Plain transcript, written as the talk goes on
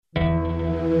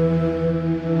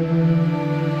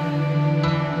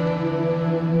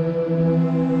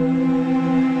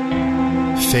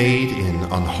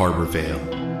on Harbor Vale,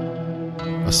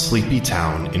 a sleepy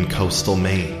town in coastal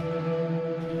Maine.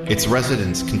 Its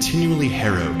residents continually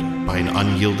harrowed by an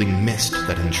unyielding mist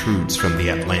that intrudes from the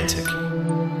Atlantic.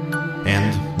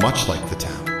 And, much like the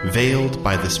town, veiled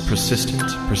by this persistent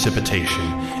precipitation,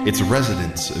 its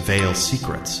residents veil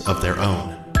secrets of their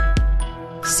own.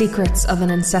 Secrets of an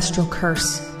ancestral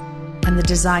curse and the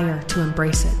desire to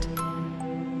embrace it.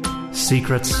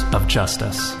 Secrets of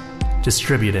justice,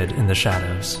 distributed in the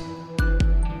shadows.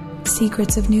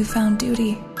 Secrets of newfound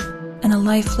duty and a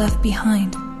life left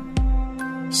behind.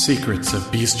 Secrets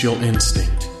of bestial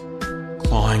instinct,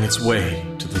 clawing its way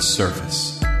to the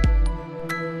surface.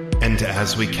 And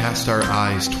as we cast our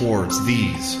eyes towards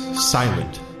these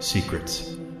silent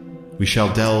secrets, we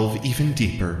shall delve even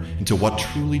deeper into what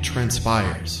truly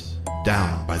transpires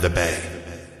down by the bay.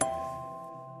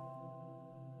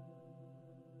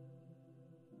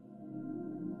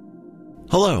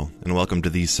 Hello, and welcome to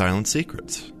These Silent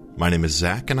Secrets. My name is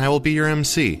Zach, and I will be your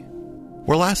MC.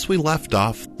 Where last we left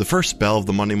off, the first bell of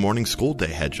the Monday morning school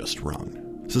day had just rung.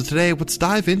 So today, let's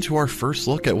dive into our first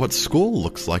look at what school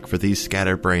looks like for these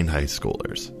scatterbrained high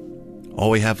schoolers. All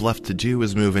we have left to do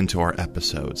is move into our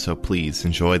episode, so please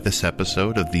enjoy this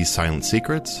episode of These Silent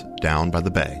Secrets down by the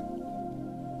bay.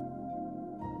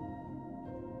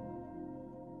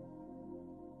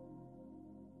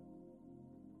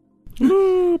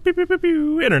 Ooh, pew, pew, pew,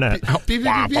 pew, internet.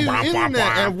 Internet,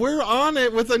 and we're on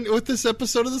it with this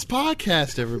episode of this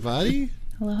podcast, everybody.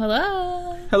 Hello,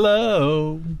 hello.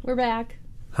 Hello. We're back.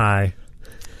 Hi.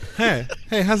 Hey,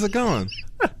 how's it going?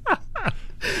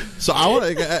 So I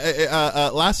want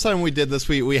to. Last time we did this,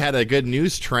 we had a good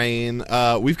news train.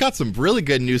 We've got some really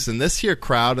good news in this here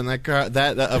crowd, and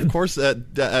that of course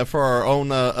for our own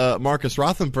Marcus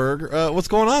Rothenberg. What's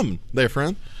going on there,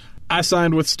 friend? I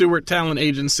signed with Stewart Talent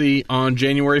Agency on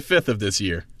January 5th of this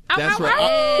year. That's right.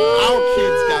 Our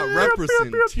kids got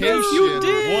representation. You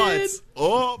did. What's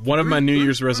up? One of my New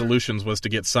Year's resolutions was to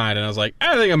get signed, and I was like,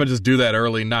 I think I'm going to just do that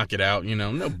early, knock it out. You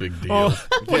know, no big deal.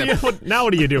 Now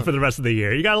what do you do for the rest of the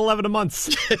year? You got 11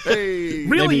 months. Hey.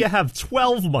 Really, you have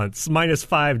 12 months minus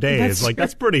 5 days.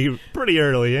 That's pretty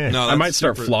early in. No, I might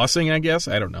start flossing, I guess.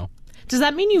 I don't know. Does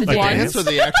that mean you've Like won? the answer,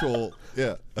 the actual,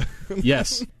 yeah.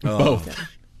 Yes, both.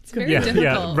 It's very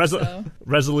difficult. So.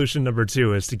 Resolution number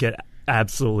 2 is to get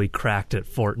absolutely cracked at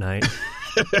Fortnite.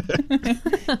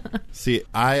 See,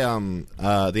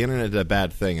 the internet did a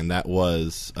bad thing, and that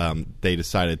was they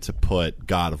decided to put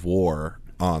God of War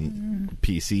on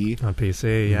PC. On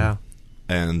PC, yeah.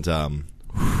 And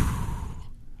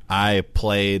I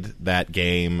played that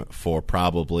game for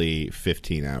probably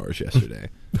 15 hours yesterday.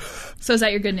 So is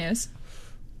that your good news?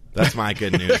 That's my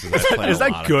good news. Is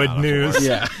that good news?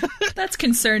 Yeah. That's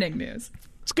concerning news.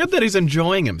 It's good that he's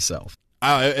enjoying himself.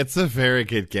 Oh, it's a very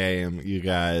good game, you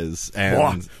guys.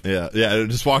 And yeah,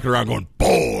 just walking around going,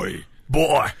 boy.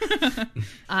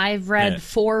 I've read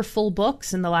 4 full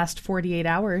books in the last 48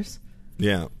 hours.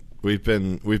 Yeah. We've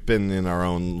been in our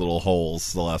own little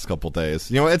holes the last couple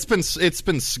days. You know, it's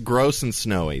been gross and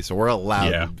snowy, so we're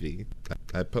allowed to be.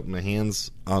 I put my hands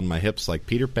on my hips like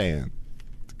Peter Pan,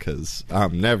 because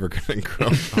I'm never going to grow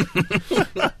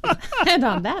up. And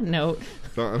on that note,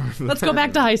 let's go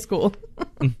back to high school.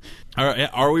 All right,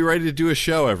 are we ready to do a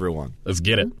show, everyone? Let's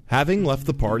get it. Having left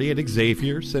the party at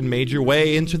Xavier's and made your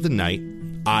way into the night,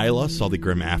 Isla saw the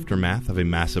grim aftermath of a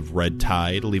massive red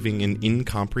tide, leaving an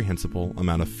incomprehensible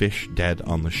amount of fish dead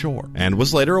on the shore, and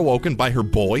was later awoken by her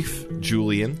boyf,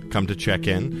 Julian, come to check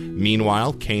in.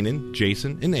 Meanwhile, Kanan,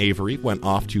 Jason, and Avery went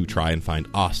off to try and find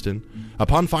Austin.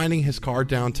 Upon finding his car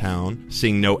downtown,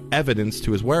 seeing no evidence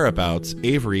to his whereabouts,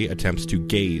 Avery attempts to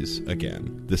gaze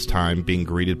again, this time being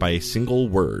greeted by a single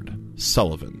word,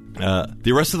 Sullivan.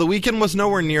 The rest of the weekend was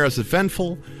nowhere near as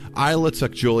eventful. Isla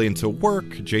took Julian to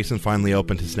work. Jason finally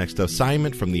opened his next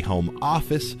assignment from the home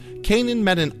office. Kanan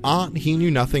met an aunt he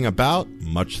knew nothing about,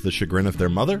 much to the chagrin of their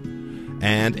mother.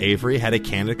 And Avery had a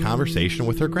candid conversation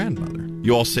with her grandmother.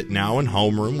 You all sit now in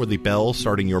homeroom where the bell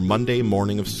starting your Monday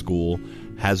morning of school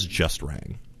has just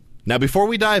rang. Now, before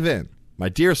we dive in, my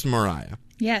dearest Mariah,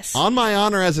 Yes. on my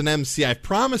honor as an MC, I've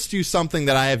promised you something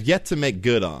that I have yet to make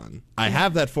good on. I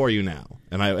have that for you now,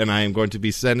 and I am going to be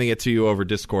sending it to you over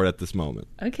Discord at this moment.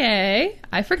 Okay.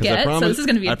 I forget, so this is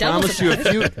going to be a double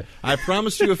surprise. I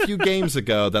promised you a few games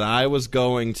ago that I was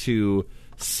going to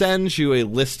send you a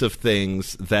list of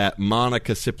things that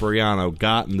Monica Cipriano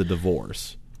got in the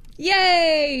divorce.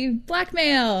 Yay!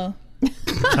 Blackmail.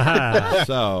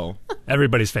 So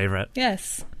Everybody's favorite.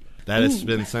 Yes. that has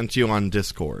been sent to you on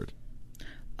Discord.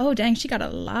 Oh, dang, she got a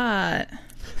lot.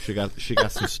 She got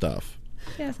some stuff.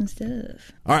 She got some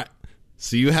stuff. All right.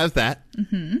 So you have that.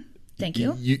 Mm-hmm. Thank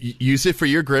you. You use it for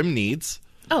your grim needs.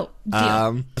 Oh,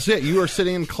 deal. So yeah, you are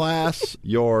sitting in class.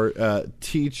 Your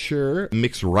teacher,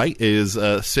 Mix Wright, is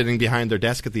sitting behind their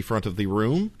desk at the front of the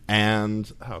room.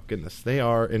 And, oh goodness, they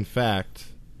are, in fact,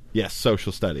 yes,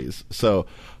 social studies. So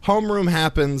homeroom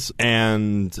happens,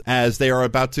 and as they are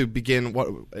about to begin, what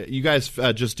you guys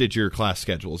just did your class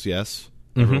schedules, yes?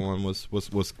 Mm-hmm. Everyone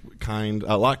was kind,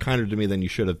 a lot kinder to me than you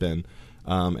should have been,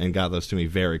 and got those to me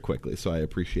very quickly, so I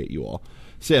appreciate you all.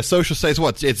 So yeah, social studies,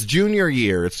 it's junior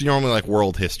year. It's normally like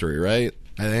world history, right?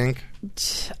 I think.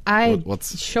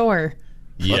 Sure.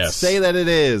 Yes. Let's say that it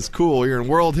is. Cool, you're in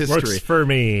world history. Works for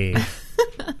me.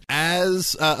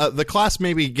 As the class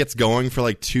maybe gets going for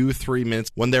like 2-3 minutes,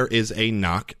 when there is a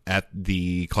knock at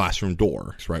the classroom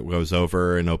door. Wright goes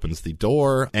over and opens the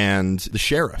door, and the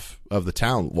sheriff of the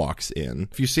town walks in.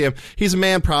 If you see him, he's a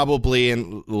man probably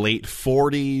in late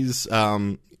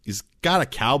 40s. He's got a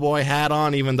cowboy hat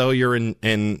on, even though you're in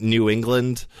New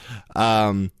England.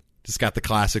 Just got the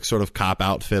classic sort of cop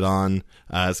outfit on.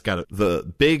 It's got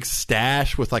the big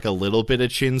stash with like a little bit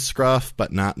of chin scruff,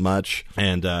 but not much.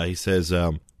 And he says,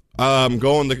 I'm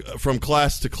going from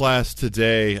class to class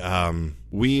today.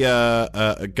 We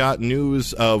got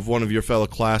news of one of your fellow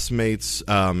classmates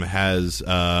has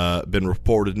been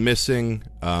reported missing.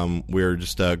 We're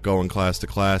just going class to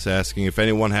class asking if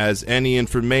anyone has any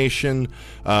information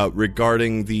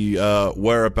regarding the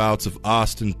whereabouts of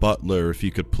Austin Butler. If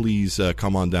you could please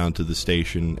come on down to the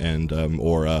station and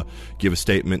or give a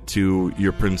statement to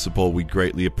your principal, we'd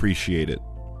greatly appreciate it.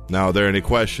 Now, are there any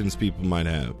questions people might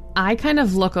have? I kind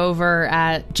of look over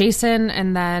at Jason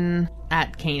and then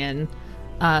at Kanan,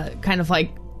 kind of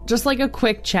like, just like a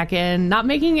quick check-in, not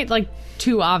making it like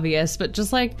too obvious, but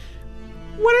just like,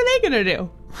 what are they gonna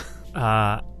do?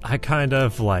 I kind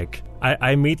of like,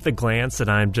 I meet the glance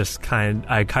and I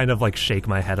kind of like shake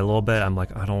my head a little bit. I'm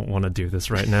like, I don't want to do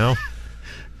this right now.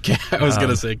 I was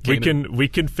gonna say, Kanan, we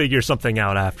can figure something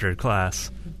out after class,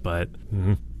 but.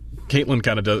 Caitlin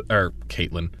kind of does, or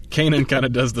Kanan kind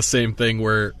of does the same thing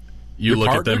where you look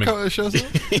at them and shows up?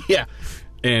 yeah,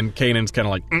 and Kanan's kind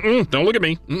of like, don't look at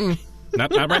me,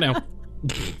 not right now,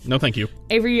 no thank you.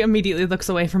 Avery immediately looks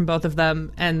away from both of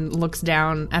them and looks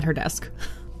down at her desk.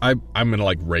 I'm gonna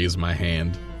like raise my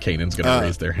hand. Kanan's gonna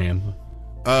raise their hand.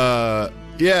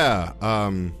 Yeah,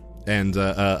 and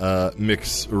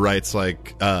Mix writes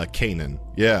like, Kanan.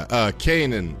 Yeah,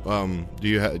 Kanan.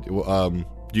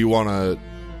 Do you want to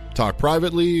talk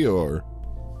privately, or?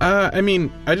 I mean,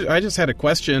 I just had a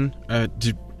question.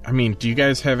 Do you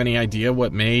guys have any idea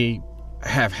what may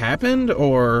have happened,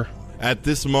 or? At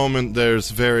this moment, there's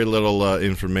very little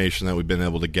information that we've been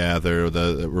able to gather.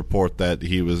 The report that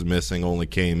he was missing only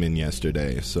came in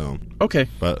yesterday, so. Okay.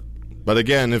 But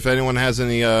again, if anyone has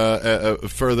any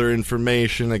further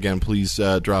information, again, please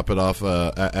drop it off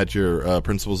at your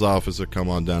principal's office or come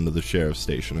on down to the sheriff's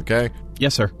station, okay?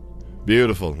 Yes, sir.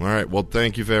 Beautiful. All right. Well,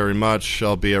 thank you very much.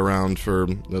 I'll be around for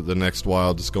the next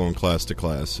while, just going class to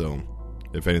class. So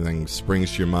if anything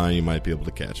springs to your mind, you might be able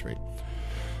to catch me.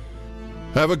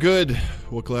 Have a good...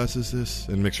 What class is this?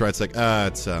 And Mix Wright's like,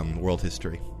 it's world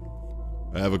history.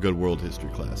 I have a good world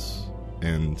history class.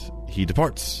 And he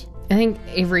departs. I think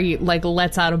Avery, like,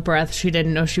 lets out a breath she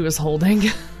didn't know she was holding.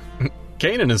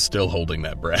 Kanan is still holding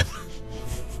that breath.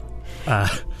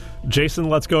 Jason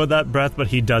lets go of that breath, but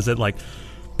he does it like...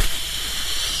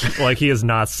 like he is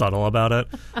not subtle about it,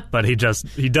 but he does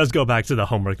go back to the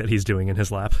homework that he's doing in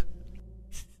his lap.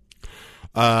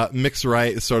 Mix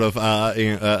Wright sort of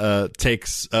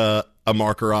takes a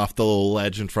marker off the little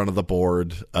ledge in front of the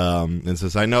board and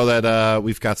says, I know that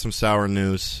we've got some sour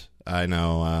news, I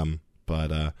know,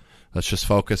 but let's just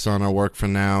focus on our work for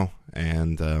now,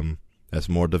 and as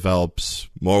more develops,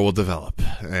 more will develop.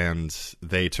 And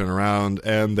they turn around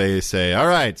and they say, all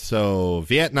right, so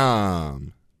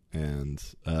Vietnam. And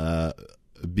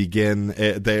begin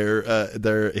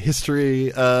their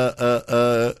history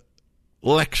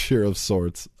lecture of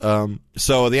sorts.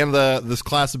 So at the end of this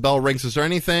class, the bell rings. Is there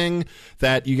anything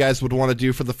that you guys would want to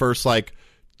do for the first like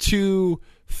 2-3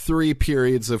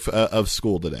 periods of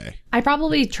school today? I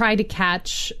probably try to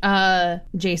catch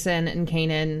Jason and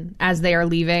Kanan as they are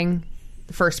leaving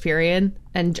the first period,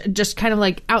 and just kind of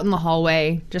like out in the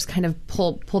hallway, just kind of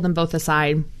pull them both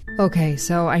aside. Okay,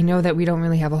 so I know that we don't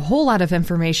really have a whole lot of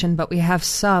information, but we have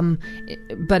some,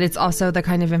 but it's also the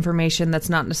kind of information that's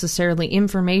not necessarily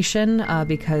information,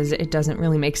 because it doesn't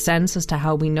really make sense as to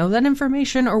how we know that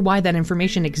information or why that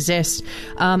information exists.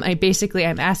 I'm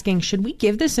asking, should we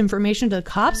give this information to the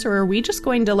cops, or are we just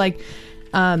going to like,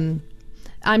 I'm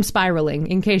spiraling,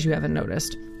 in case you haven't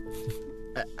noticed.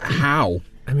 How?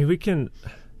 I mean, we can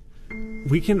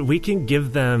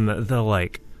give them the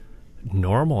like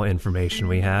normal information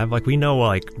we have. Like, we know,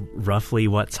 like, roughly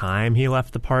what time he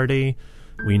left the party.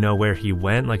 We know where he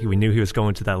went. Like, we knew he was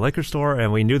going to that liquor store,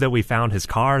 and we knew that we found his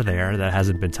car there that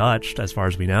hasn't been touched, as far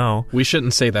as we know. We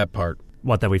shouldn't say that part.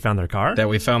 What, that we found their car? That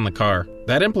we found the car.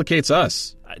 That implicates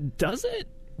us. Does it?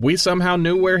 We somehow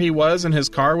knew where he was and his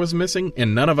car was missing,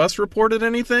 and none of us reported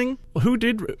anything? Well, who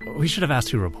did? We should have asked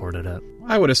who reported it.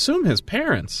 I would assume his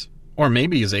parents. Or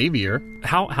maybe Xavier.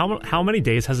 How many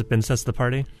days has it been since the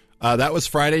party? That was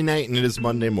Friday night, and it is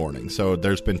Monday morning, so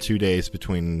there's been 2 days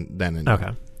between then and now.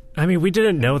 Okay. I mean, we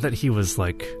didn't know that he was,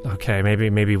 like, okay,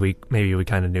 maybe we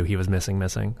kind of knew he was missing.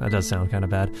 That does sound kind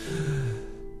of bad.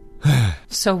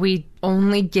 So we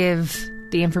only give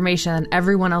the information that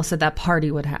everyone else at that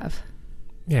party would have.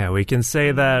 Yeah, we can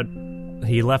say that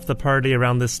he left the party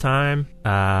around this time,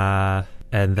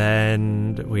 and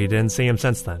then we didn't see him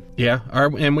since then. Yeah,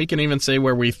 and we can even say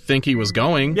where we think he was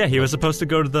going. Yeah, he was supposed to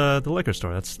go to the liquor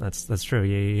store. That's true.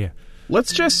 Yeah.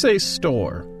 Let's just say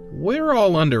store. We're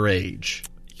all underage.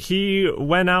 He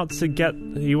went out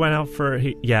for.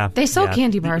 They sell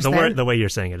candy bars there. The way you're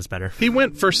saying it is better. He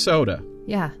went for soda.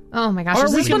 Yeah. Oh my gosh. Or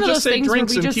is we this can one of just those say things where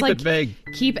drinks we and just keep like it vague.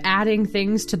 keep adding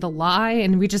things to the lie,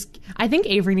 and I think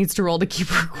Avery needs to roll to keep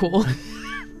her cool.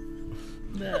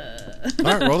 All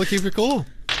right, roll to keep it cool.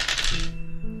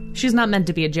 She's not meant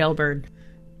to be a jailbird.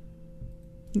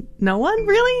 No one?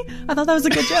 Really? I thought that was a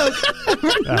good joke.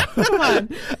 Come on.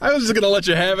 I was just going to let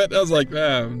you have it. I was like,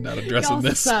 I'm not addressing Y'all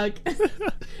this. Suck.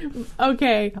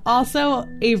 Okay. Also,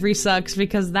 Avery sucks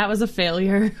because that was a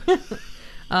failure.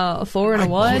 4 and a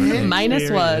 1,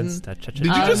 minus 1. Did you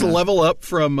just level up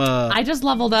from... I just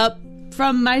leveled up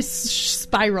from my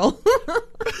spiral.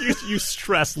 You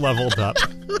stress leveled up.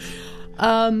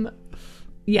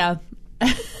 Yeah.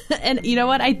 And you know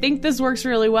what? I think this works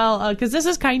really well because this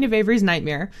is kind of Avery's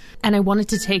nightmare. And I wanted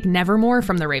to take Nevermore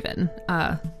from the Raven.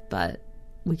 But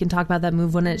we can talk about that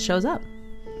move when it shows up.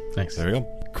 Thanks. There we go.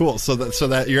 Cool. So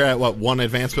that you're at what, 1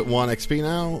 advancement, 1 XP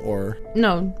now, or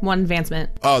no, 1 advancement.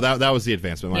 Oh, that was the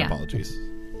advancement. My apologies.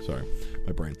 Sorry,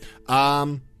 my brain.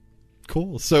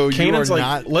 Cool. So Kanan's you are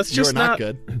like, not. Let's just not not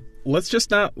good. Let's just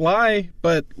not lie,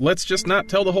 but let's just not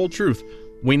tell the whole truth.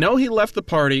 We know he left the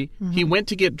party. Mm-hmm. He went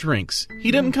to get drinks. He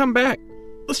didn't come back.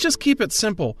 Let's just keep it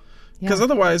simple, because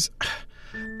otherwise,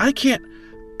 I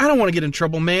don't want to get in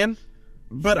trouble, man.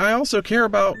 But I also care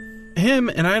about him,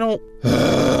 and I don't.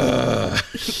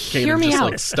 Hear me just,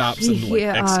 out. Like, stops and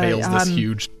exhales this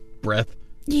huge breath.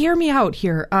 Hear me out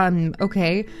here.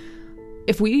 Okay.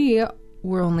 If we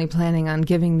were only planning on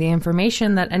giving the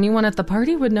information that anyone at the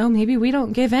party would know, maybe we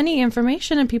don't give any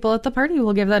information, and people at the party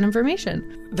will give that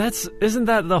information. Isn't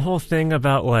that the whole thing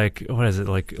about, like, what is it,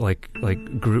 like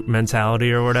group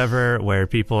mentality or whatever, where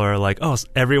people are like, oh,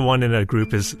 everyone in a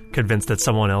group is convinced that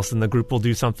someone else in the group will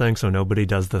do something, so nobody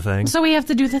does the thing. So we have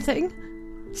to do the thing?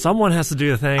 Someone has to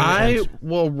do the thing. I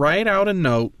will write out a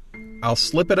note. I'll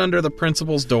slip it under the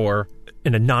principal's door.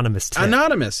 An anonymous tip.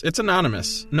 Anonymous. It's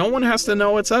anonymous. No one has to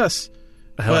know it's us.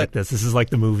 I like this. This is like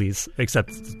the movies,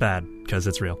 except it's bad because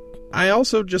it's real. I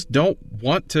also just don't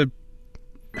want to...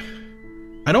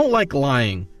 I don't like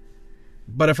lying.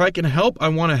 But if I can help, I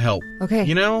want to help. Okay.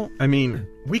 You know? I mean,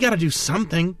 we got to do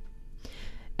something.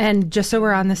 And just so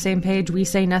we're on the same page, we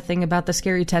say nothing about the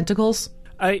scary tentacles?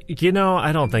 I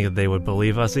don't think that they would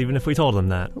believe us even if we told them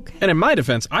that. Okay. And in my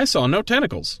defense, I saw no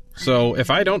tentacles. So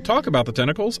if I don't talk about the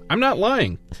tentacles, I'm not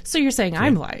lying. So you're saying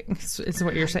I'm lying, is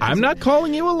what you're saying. I'm not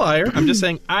calling you a liar. I'm just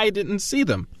saying I didn't see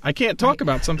them. I can't talk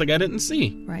about something I didn't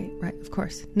see. Right, of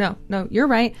course. No, you're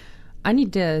right. I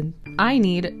need to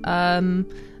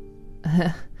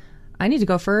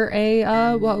go for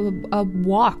a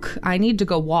walk. I need to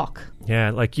go walk.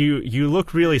 Yeah, like you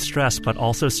look really stressed, but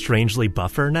also strangely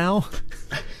buffer now.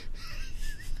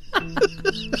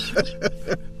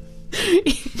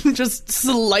 Just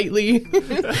slightly.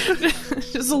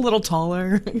 Just a little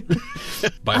taller.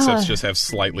 Biceps just have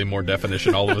slightly more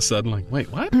definition all of a sudden. Like,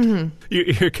 wait, what? Mm-hmm.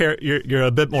 You're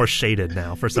a bit more shaded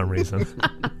now for some reason.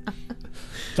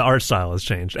 The art style has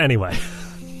changed. Anyway.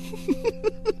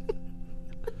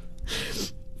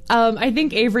 I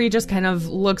think Avery just kind of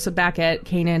looks back at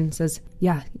Kanan and says,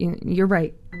 yeah, you're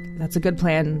right. That's a good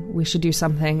plan. We should do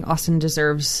something. Austin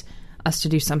deserves us to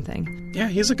do something. Yeah,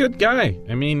 he's a good guy.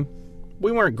 I mean,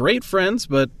 we weren't great friends,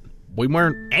 but we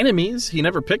weren't enemies. He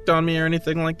never picked on me or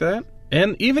anything like that.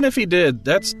 And even if he did,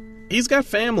 he's got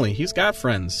family. He's got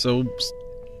friends. So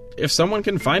if someone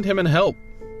can find him and help,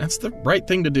 that's the right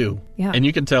thing to do. Yeah. And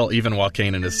you can tell even while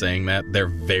Kanan is saying that, they're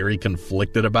very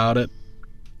conflicted about it.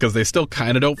 Because they still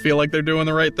kind of don't feel like they're doing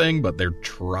the right thing, but they're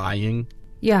trying.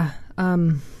 Yeah,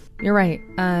 you're right.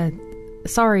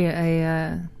 Sorry,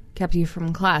 I kept you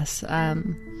from class.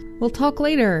 We'll talk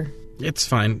later. It's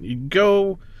fine. You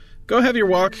go have your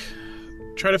walk.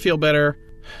 Try to feel better.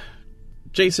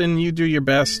 Jason, you do your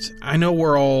best. I know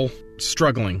we're all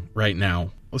struggling right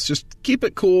now. Let's just keep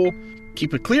it cool.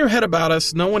 Keep a clear head about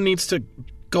us. No one needs to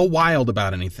go wild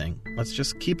about anything. Let's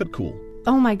just keep it cool.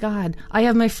 Oh my God! I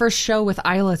have my first show with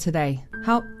Isla today.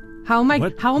 How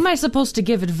am I supposed to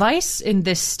give advice in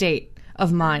this state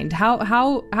of mind?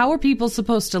 How are people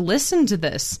supposed to listen to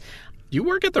this? You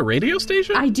work at the radio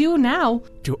station? I do now.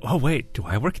 Do I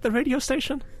work at the radio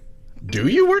station? Do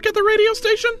you work at the radio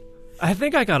station? I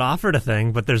think I got offered a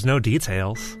thing, but there's no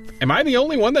details. Am I the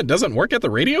only one that doesn't work at the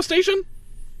radio station?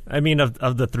 I mean,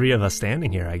 of the three of us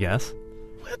standing here, I guess.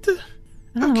 What the...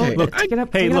 Okay, look, get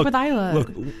up with Isla. Look,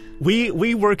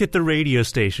 we work at the radio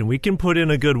station. We can put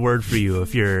in a good word for you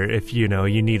if you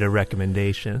need a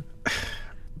recommendation.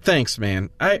 Thanks, man.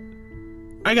 I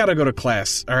gotta go to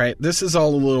class. All right, this is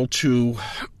all a little too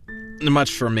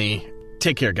much for me.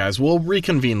 Take care, guys. We'll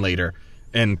reconvene later.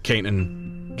 And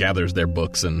Kanan gathers their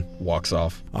books and walks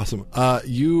off. Awesome.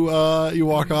 You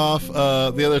walk off.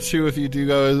 The other two, if you do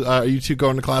go, are you two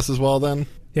going to class as well? Then?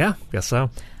 Yeah, guess so.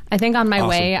 I think on my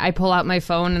way, I pull out my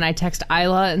phone and I text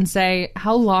Isla and say,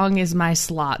 "How long is my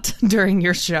slot during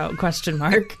your show?" ?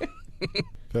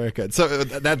 Very good. So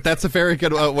that's a very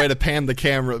good way to pan the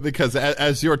camera, because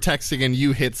as you're texting and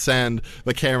you hit send,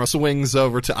 the camera swings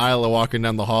over to Isla walking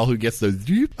down the hall, who gets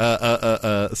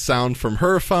the sound from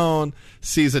her phone,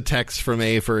 sees a text from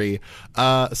Avery.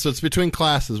 So it's between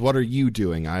classes. What are you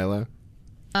doing, Isla?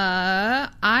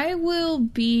 I will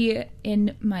be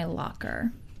in my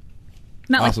locker.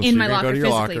 Not awesome. Like in so my locker physically,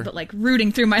 locker. but like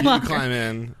rooting through my locker. You climb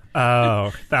in.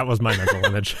 Oh, that was my mental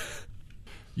image.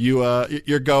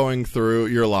 You're going through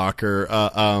your locker.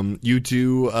 You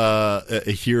do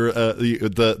hear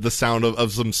the sound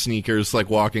of some sneakers like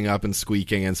walking up and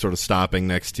squeaking and sort of stopping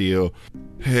next to you.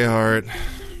 Hey, Art.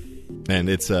 And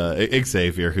it's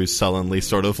Xavier, who's sullenly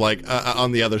sort of like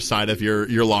on the other side of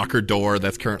your locker door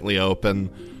that's currently open.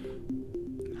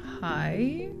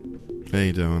 Hi. How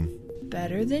you doing?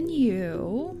 Better than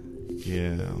you.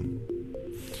 Yeah.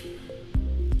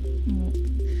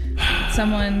 Did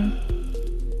someone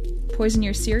poison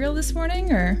your cereal this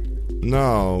morning, or?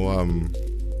 No,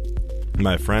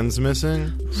 my friend's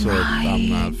missing, so I'm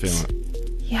not feeling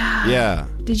it. Yeah. Yeah.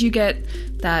 Did you get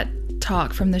that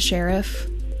talk from the sheriff?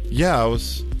 Yeah, I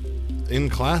was in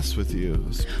class with you.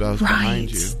 I was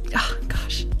behind you. Oh,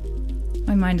 gosh.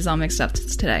 My mind is all mixed up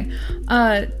today.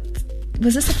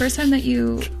 Was this the first time that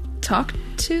you talked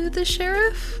to the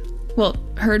sheriff? Well,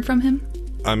 heard from him?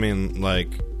 I mean, like,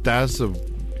 that's a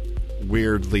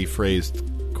weirdly phrased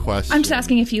question. I'm just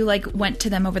asking if you, like, went to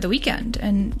them over the weekend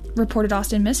and reported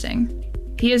Austin missing.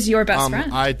 He is your best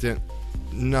friend. I didn't.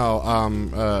 No,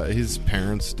 his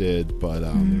parents did, but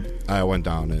I went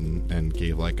down and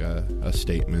gave, like, a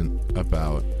statement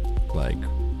about, like,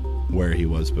 where he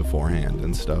was beforehand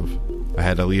and stuff. I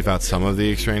had to leave out some of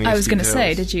the extraneous I was going to details.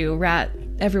 say, did you rat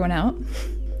everyone out?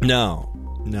 No.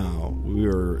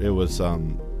 There was a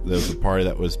party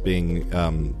that was being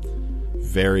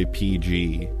very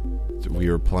PG. We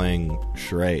were playing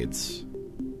charades,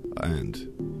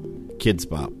 and Kids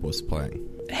Bop was playing.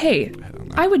 Hey,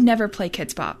 I would never play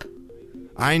Kids Bop.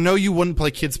 I know you wouldn't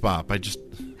play Kids Bop.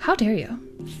 How dare you?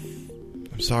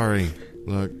 I'm sorry.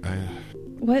 Look,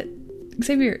 What?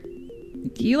 Xavier,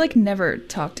 you, like, never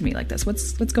talk to me like this.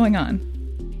 What's going on?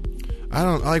 I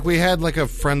don't, like, we had, like, a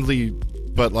friendly,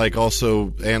 but, like,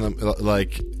 also,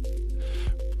 like,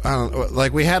 I don't know,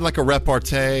 like, we had, like, a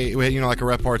repartee,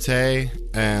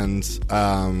 and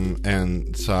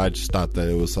so I just thought that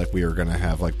it was, like, we were gonna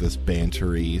have, like, this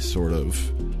bantery sort of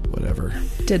whatever.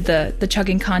 Did the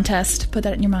chugging contest put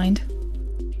that in your mind?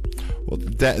 Well,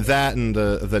 that and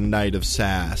the night of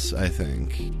sass, I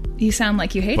think. You sound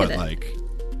like you hated it. But, like,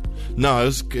 no,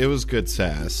 it was good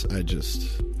sass.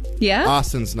 Yeah?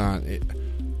 Austin's not...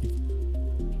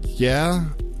 Yeah?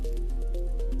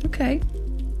 Okay.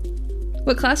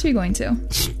 What class are you going to?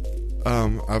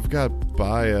 I've got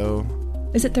bio.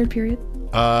 Is it third period?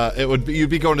 It would be, you'd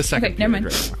be going to second never period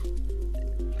mind.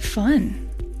 right now. Fun.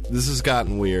 This has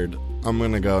gotten weird. I'm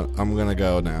gonna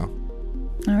go now.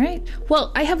 All right.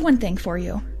 Well, I have one thing for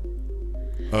you.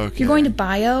 Okay. You're going to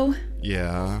bio,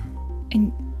 Yeah.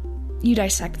 and you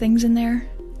dissect things in there?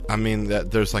 I mean,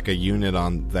 there's like a unit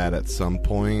on that at some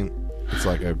point. It's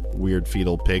like a weird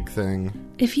fetal pig thing.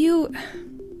 If you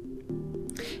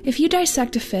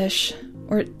dissect a fish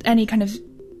or any kind of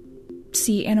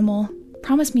sea animal,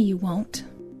 promise me you won't.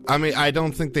 I mean, I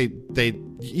don't think they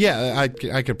yeah,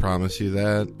 I could promise you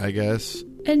that, I guess.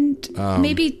 And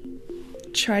maybe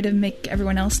try to make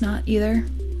everyone else not either.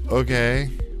 Okay.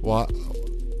 What?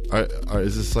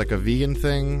 Is this like a vegan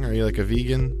thing? Are you like a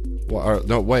vegan?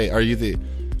 No, wait. Are you the...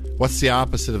 What's the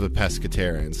opposite of a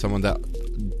pescatarian? Someone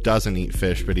that doesn't eat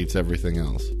fish but eats everything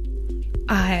else.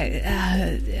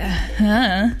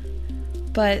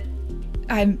 But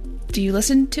do you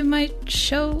listen to my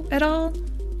show at all?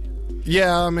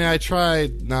 Yeah, I mean, I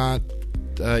tried not...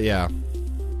 yeah.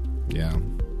 Yeah.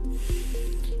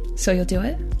 So you'll do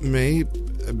it?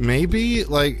 Maybe?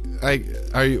 Like,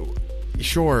 are you...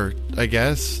 Sure, I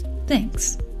guess.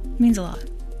 Thanks. Means a lot.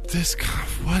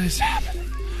 What is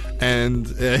happening? And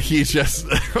he just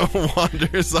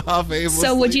wanders off aimlessly.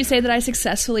 So would you say that I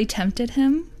successfully tempted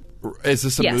him? Is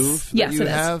this a Yes. move that Yes, you it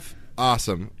is. have?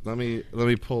 Awesome. Let me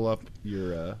pull up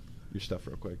your stuff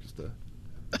real quick.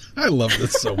 I love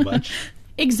this so much.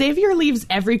 Xavier leaves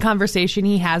every conversation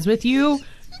he has with you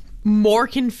more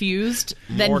confused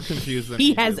than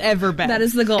he has ever been. That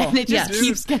is the goal. And it just Yes.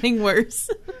 keeps getting worse.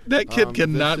 That kid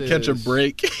cannot catch a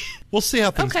break. We'll see how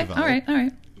things Okay, develop. all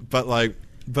right. But like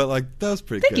that was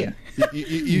pretty Thank good.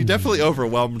 You definitely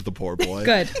overwhelmed the poor boy.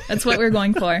 Good. That's what we're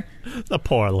going for. The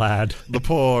poor lad. The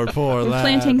poor We're lad.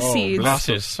 planting seeds. Bless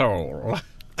his soul.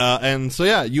 And so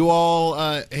yeah, you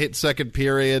all hit second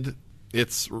period.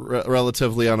 It's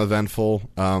relatively uneventful.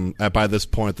 By this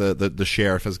point, the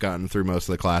sheriff has gotten through most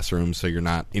of the classrooms, so you're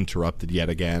not interrupted yet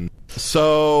again.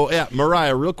 So yeah,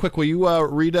 Mariah, real quick, will you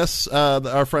read us,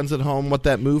 our friends at home, what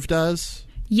that move does?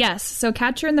 Yes, so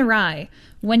Catcher in the Rye.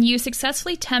 When you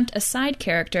successfully tempt a side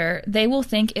character, they will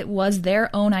think it was their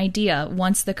own idea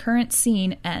once the current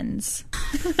scene ends.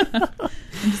 I'm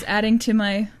just adding to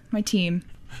my team.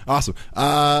 Awesome.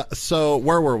 So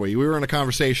where were we? We were in a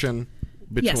conversation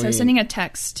between... Yes, I was sending a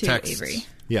text to Avery.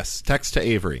 Yes, text to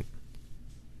Avery.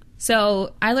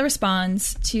 So Isla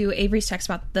responds to Avery's text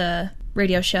about the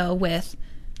radio show with,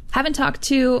 haven't talked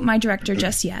to my director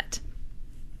just yet,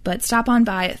 but stop on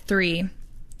by at 3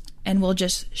 and we'll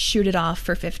just shoot it off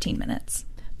for 15 minutes.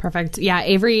 Perfect. Yeah,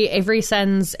 Avery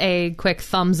sends a quick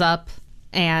thumbs up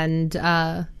and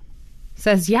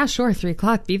says, yeah, sure, 3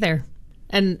 o'clock, be there.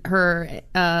 And her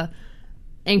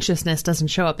anxiousness doesn't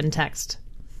show up in text.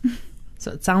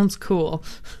 So it sounds cool.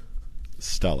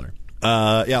 Stellar.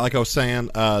 Yeah, like I was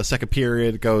saying, second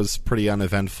period goes pretty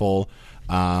uneventful.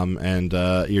 And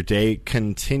your day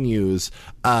continues.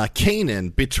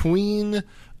 Kanan, between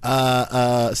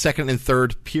second and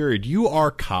third period, you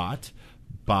are caught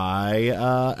by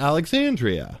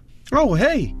Alexandria. Oh,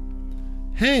 hey.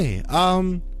 Hey,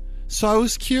 so I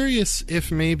was curious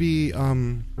if maybe,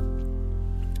 and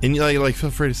you like feel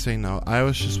free to say no. I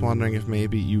was just wondering if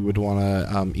maybe you would want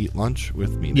to eat lunch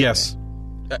with me today. Yes.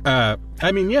 I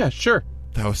mean, yeah, sure.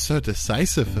 That was so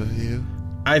decisive of you.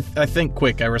 I think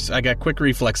quick. I got quick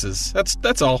reflexes.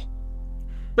 That's all.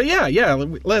 But yeah,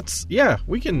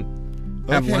 we can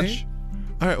have lunch.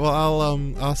 All right. Well,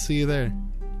 I'll see you there.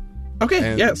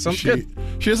 Okay. And yeah, sounds good.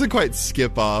 She doesn't quite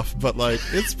skip off, but like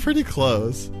it's pretty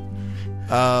close.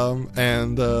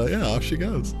 And off she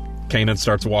goes. Kanan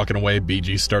starts walking away.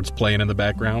 BG starts playing in the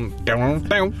background.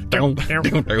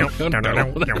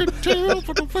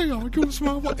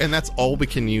 And that's all we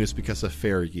can use because of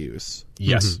fair use.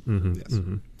 Yes.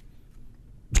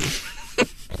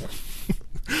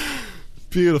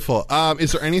 Beautiful.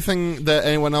 Is there anything that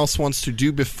anyone else wants to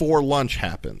do before lunch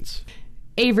happens?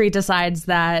 Avery decides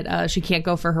that she can't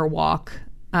go for her walk,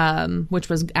 which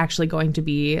was actually going to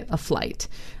be a flight.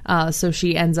 So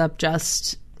she ends up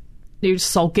just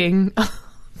sulking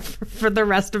for the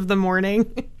rest of the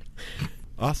morning.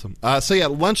 Awesome. So yeah,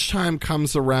 lunchtime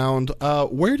comes around.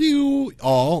 Where do you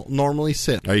all normally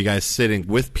sit? Are you guys sitting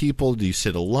with people? Do you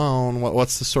sit alone?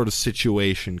 What's the sort of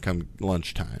situation come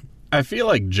lunchtime? I feel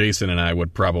like Jason and I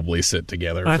would probably sit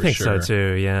together. I for think sure. so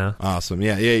too. Yeah. Awesome.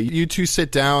 Yeah. You two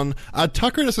sit down.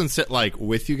 Tucker doesn't sit like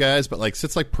with you guys, but like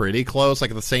sits like pretty close,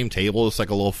 like at the same table, just like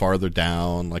a little farther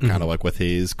down, like kind of like with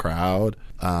his crowd.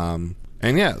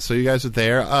 And yeah, so you guys are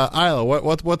there. Isla,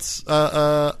 what's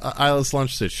Isla's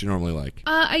lunch sit she normally like?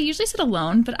 I usually sit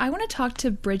alone, but I want to talk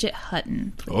to Bridget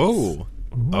Hutton, please. Oh,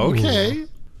 okay,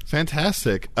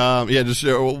 fantastic. Just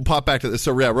we'll pop back to this.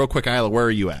 So yeah, real quick, Isla, where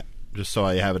are you at? Just so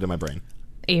I have it in my brain.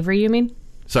 Avery, you mean?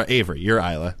 Sorry, Avery. You're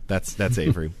Isla. That's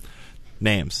Avery.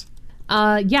 Names.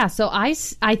 Yeah. So I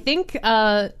think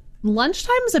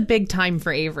lunchtime is a big time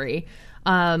for Avery.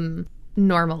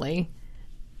 Normally.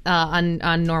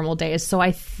 On normal days. So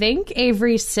I think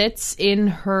Avery sits in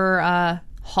her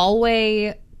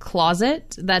hallway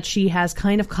closet that she has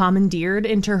kind of commandeered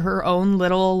into her own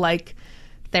little like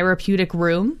therapeutic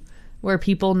room where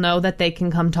people know that they can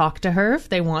come talk to her if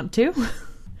they want to.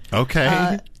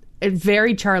 Okay.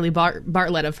 Very Charlie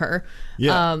Bartlett of her.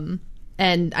 Yeah.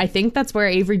 And I think that's where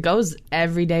Avery goes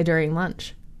every day during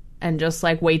lunch. And just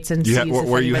like waits and sees if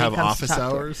where you anybody have comes to office talk to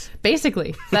her. hours?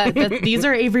 Basically, these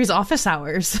are Avery's office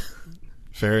hours.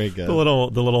 Very good.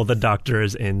 The doctor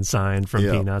is in sign from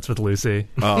Peanuts with Lucy.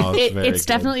 Oh, It's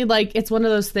definitely like, it's one of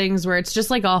those things where it's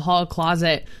just like a hall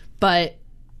closet, but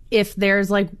if there's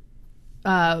like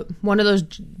one of those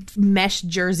mesh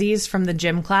jerseys from the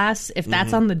gym class, if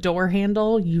that's on the door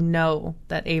handle, you know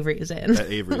that Avery is in. That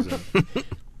Avery's in.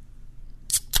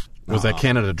 Was that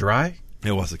Canada Dry?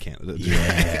 It was a Canada.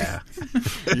 Yeah.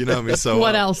 You know me so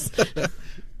What well. else?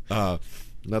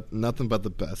 Nothing but the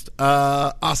best.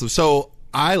 Awesome. So,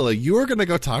 Isla, you are going to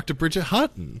go talk to Bridget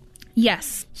Hutton.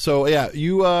 Yes. So, yeah,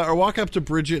 you walk up to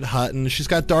Bridget Hutton. She's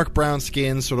got dark brown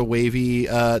skin, sort of wavy,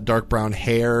 dark brown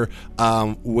hair,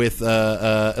 with,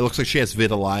 it looks like she has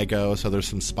vitiligo, so there's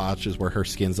some spotches where her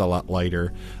skin's a lot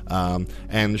lighter.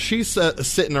 And she's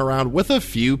sitting around with a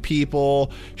few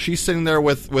people. She's sitting there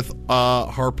with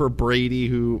Harper Brady,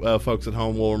 who folks at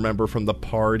home will remember from the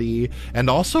party, and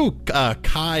also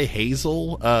Kai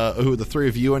Hazel, who the three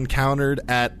of you encountered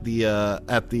at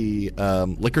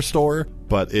the liquor store,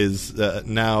 but is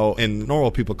now in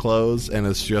normal people clothes and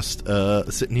is just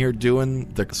sitting here doing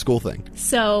the school thing.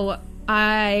 So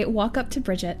I walk up to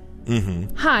Bridget.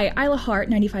 Mm-hmm. Hi, Isla Hart,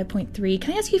 95.3.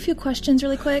 Can I ask you a few questions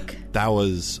really quick? That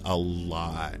was a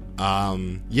lot.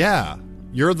 Yeah.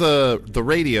 You're the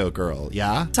radio girl,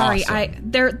 yeah? Sorry,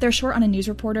 Awesome. they're short on a news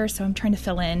reporter, so I'm trying to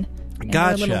fill in. And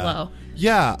Gotcha. We're a little low.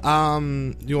 Yeah,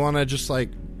 you want to just, like,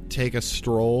 take a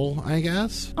stroll, I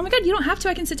guess? Oh my god, you don't have to.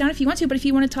 I can sit down if you want to, but if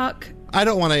you want to talk... I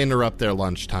don't want to interrupt their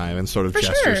lunchtime, and sort of For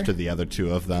gestures sure. to the other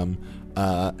two of them.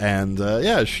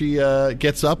 She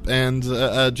gets up and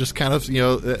just kind of,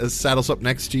 saddles up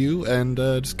next to you and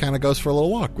just kind of goes for a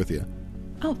little walk with you.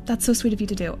 Oh, that's so sweet of you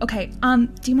to do. Okay,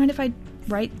 do you mind if I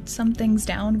write some things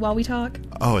down while we talk?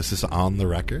 Oh, is this on the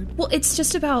record? Well, it's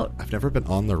just about... I've never been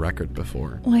on the record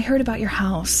before. Well, I heard about your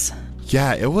house.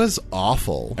 Yeah, it was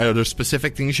awful. Are there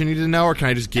specific things you need to know, or can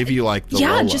I just give you, like, the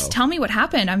Yeah, Lolo? just tell me what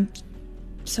happened. I'm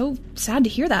so sad to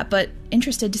hear that, but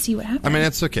interested to see what happened. I mean,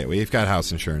 it's okay. We've got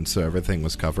house insurance, so everything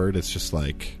was covered. It's just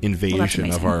like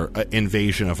invasion of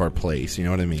our place. You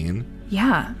know what I mean?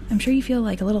 Yeah, I'm sure you feel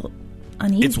like a little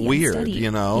uneasy. It's weird, unsteady. you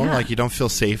know? Yeah. Like you don't feel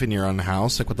safe in your own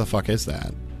house. Like what the fuck is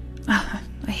that? I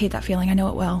hate that feeling. I know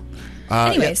it well.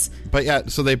 Anyways. Yeah. But yeah,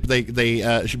 so they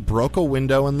she broke a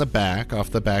window in the back off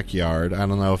the backyard. I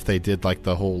don't know if they did like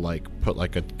the whole like put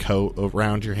like a coat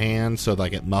around your hand so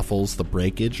like it muffles the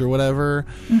breakage or whatever.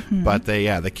 Mm-hmm. But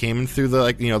they came in through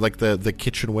the the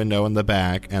kitchen window in the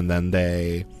back, and then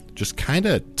they just kind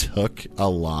of took a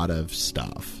lot of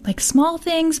stuff. Like small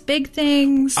things, big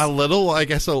things. A little, I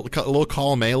guess, a little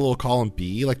column A, a little column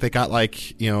B. Like they got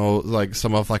like, like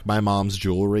some of like my mom's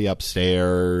jewelry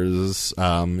upstairs.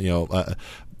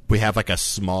 We have like a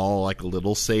small, like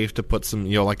little safe to put some,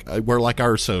 like where like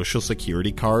our social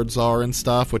security cards are and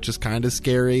stuff, which is kind of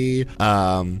scary.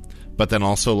 But then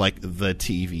also like the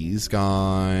TV's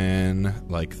gone,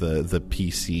 like the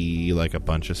PC, like a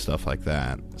bunch of stuff like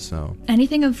that. So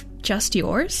anything of just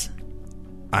yours?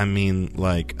 I mean,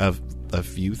 like a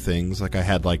few things. Like I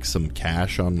had like some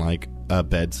cash on like a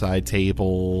bedside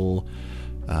table,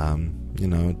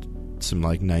 some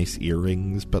like nice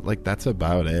earrings, but like that's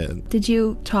about it. Did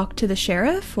you talk to the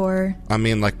sheriff or? I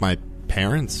mean, like my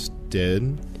parents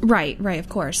did. Right, of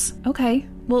course. Okay,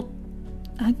 well,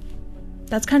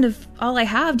 that's kind of all I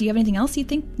have. Do you have anything else you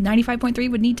think 95.3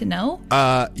 would need to know?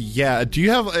 Yeah. Do you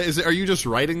have? Are you just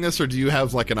writing this, or do you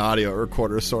have like an audio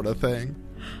recorder sort of thing?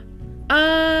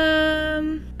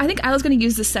 I think I was going to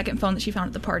use the second phone that she found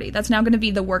at the party. That's now going to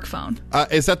be the work phone.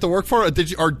 Is that the work phone,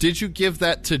 or did you give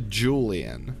that to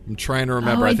Julian? I'm trying to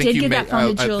remember. Oh, I think did you give may. that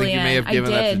phone to I think you may have Julian.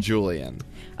 given I that to did. Julian.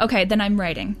 Okay, then I'm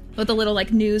writing with a little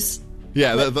like news.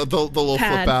 Yeah, the little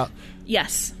pad. flip out.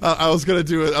 Yes. I was gonna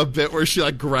do a bit where she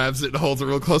like grabs it and holds it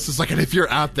real close. It's like, and if you're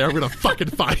out there, I'm gonna fucking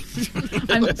find you.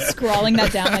 I'm scrawling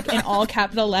that down like in all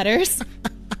capital letters.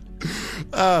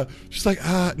 She's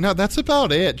like, no, that's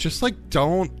about it. Just like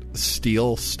don't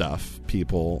steal stuff,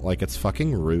 people. Like it's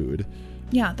fucking rude.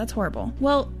 Yeah, that's horrible.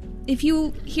 Well, if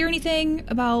you hear anything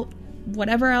about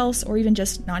whatever else, or even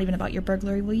just not even about your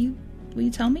burglary, will you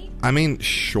tell me? I mean,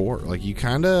 sure. Like you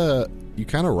kind of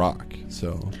rock.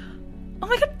 So. Oh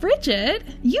my god, Bridget,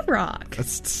 you rock.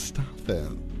 Stop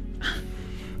it.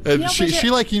 And she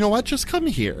Bridget, like, you know what? Just come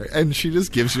here. And she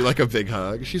just gives you like a big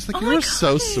hug. She's like, Oh my you're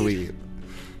so God. sweet.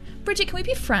 Bridget, can we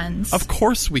be friends? Of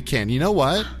course we can. You know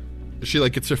what? She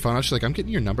like gets her phone out. She's like, I'm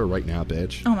getting your number right now,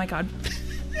 bitch. Oh my god.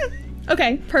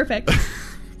 Okay, perfect.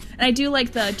 And I do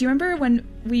like do you remember when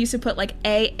we used to put like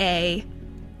AA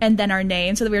and then our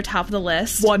name so that we were top of the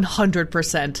list.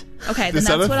 100%. Okay, then Is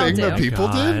that that's a what I'll thing do. that people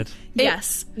did? God.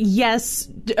 Yes. Yes,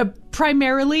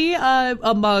 primarily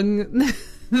among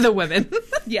the women.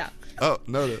 Yeah. Oh,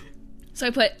 noted. So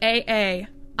I put AA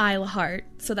Isla Hart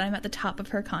so that I'm at the top of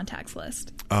her contacts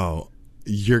list. Oh,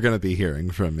 you're going to be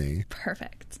hearing from me.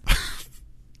 Perfect.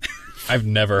 I've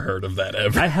never heard of that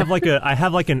ever. I have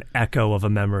like an echo of a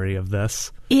memory of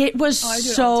this. It was I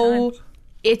do it all the time.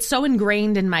 it's so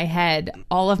ingrained in my head.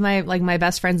 All of my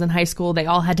best friends in high school, they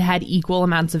all had to had equal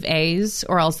amounts of A's,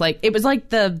 or else it was like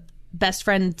the best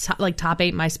friend top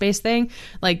 8 MySpace thing,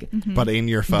 But in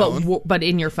your phone? but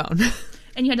in your phone.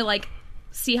 And you had to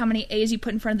see how many A's you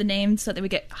put in front of the name so that they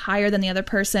would get higher than the other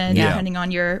person, Yeah. depending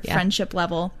on your friendship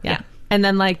level. Yeah. And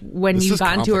then when This you is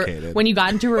got complicated. when you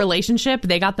got into a relationship,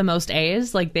 they got the most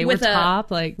A's. They With were a-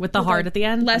 top, with the heart at the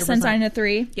end. Less than 100%. sign a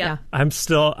 3. Yeah. I'm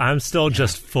still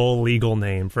just full legal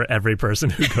name for every person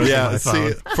who goes to Yeah, my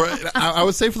phone. see, I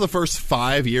would say for the first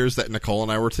 5 years that Nicole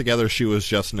and I were together, she was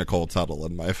just Nicole Tuttle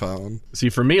in my phone. See,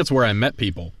 for me, it's where I met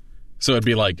people. So it'd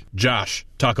be like, Josh,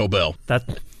 Taco Bell.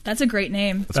 That's a great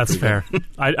name. That's fair.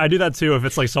 I do that too. If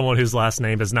it's someone whose last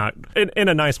name is not, in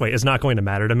a nice way, is not going to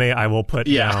matter to me, I will put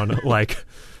down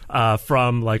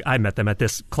from I met them at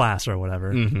this class or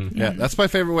whatever. Mm-hmm. Yeah, that's my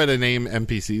favorite way to name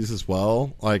NPCs as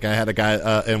well. I had a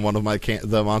guy in one of my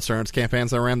the Monster Hunter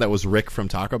campaigns I ran that was Rick from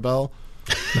Taco Bell.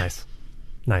 Nice.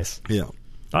 Yeah.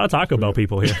 A lot of Taco Bell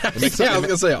people here. Yeah, I was going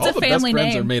to say, all a the best family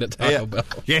friends name. are made at Taco Bell.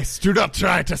 Yes, do not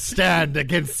try to stand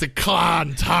against the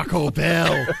clan Taco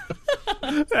Bell.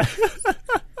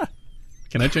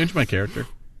 Can I change my character?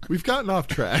 We've gotten off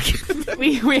track.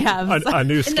 we have. a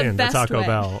new skin, the best Taco way.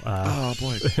 Bell Oh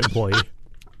boy. employee.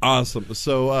 Awesome.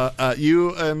 So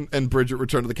you and Bridget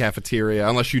return to the cafeteria,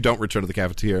 unless you don't return to the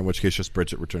cafeteria, in which case just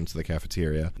Bridget returns to the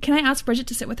cafeteria. Can I ask Bridget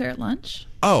to sit with her at lunch?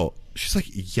 Oh, she's like,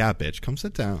 yeah, bitch, come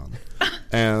sit down.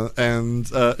 and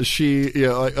she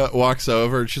walks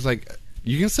over and she's like,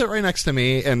 you can sit right next to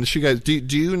me. And she goes, do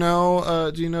you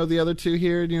know the other two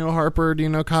here? Do you know Harper? Do you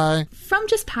know Kai? From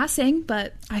just passing,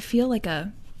 but I feel like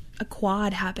a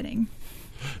quad happening.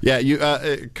 Yeah, you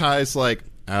Kai's like,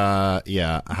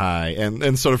 yeah, hi,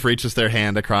 and sort of reaches their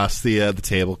hand across the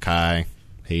table. Kai,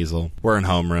 Hazel, we're in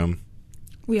homeroom.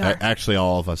 We are. Actually,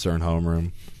 all of us are in homeroom.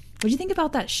 What do you think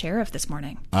about that sheriff this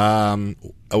morning?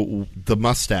 The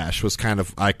mustache was kind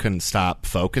of, I couldn't stop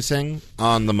focusing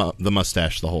on the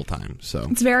mustache the whole time. So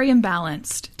It's very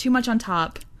imbalanced. Too much on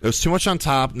top. it was too much on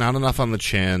top, not enough on the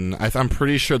chin. I'm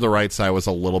pretty sure the right side was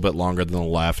a little bit longer than the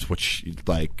left, which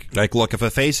like look, if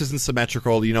a face isn't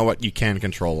symmetrical, you know what you can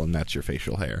control, and that's your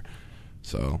facial hair.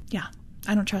 So Yeah.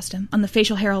 I don't trust him. On the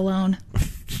facial hair alone.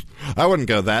 I wouldn't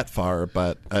go that far,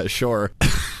 but sure.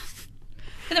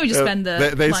 And then we just spend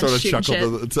the they lunch sort of shooting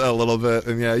chuckled shit. a little bit,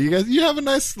 and yeah, you have a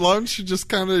nice lunch, just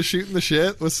kind of shooting the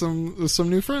shit with some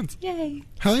new friends. Yay.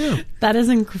 Hell yeah! That is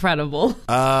incredible.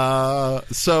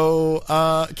 So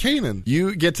Kanan,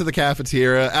 you get to the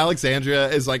cafeteria. Alexandria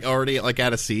is already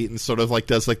at a seat and sort of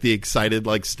does the excited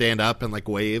stand up and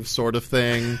wave sort of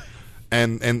thing.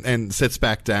 And sits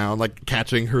back down,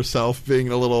 catching herself being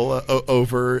a little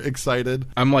overexcited.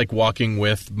 I'm walking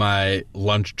with my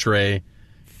lunch tray,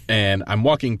 and I'm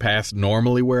walking past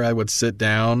normally where I would sit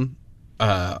down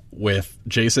with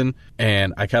Jason,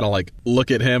 and I kind of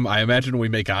look at him. I imagine we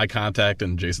make eye contact,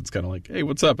 and Jason's kind of hey,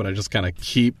 what's up? And I just kind of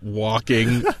keep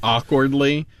walking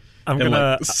awkwardly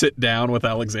and sit down with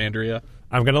Alexandria.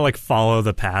 I'm gonna follow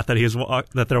the path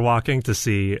that they're walking to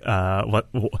see why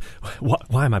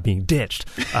am I being ditched?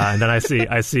 And then I see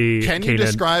Can you Kanan.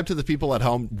 describe to the people at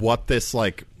home what this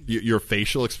your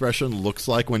facial expression looks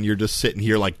like when you're just sitting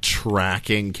here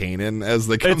tracking Kanan as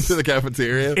they come to the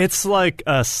cafeteria? It's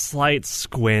a slight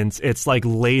squint. It's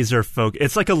laser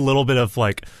focus. It's a little bit of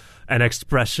an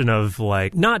expression of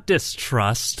not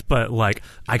distrust, but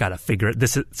I gotta figure it.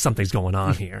 Something's going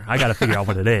on here. I gotta figure out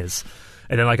what it is.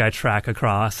 And then I track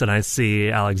across and I see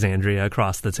Alexandria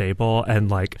across the table,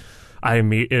 and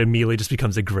it immediately just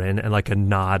becomes a grin and a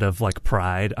nod of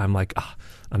pride. I'm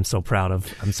I'm so proud of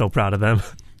them.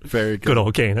 Very good. Good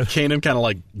old Kanan. Kanan kind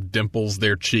of dimples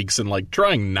their cheeks and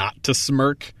trying not to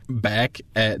smirk back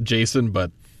at Jason,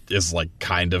 but is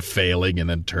kind of failing, and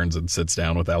then turns and sits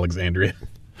down with Alexandria.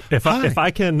 If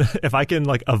I can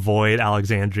avoid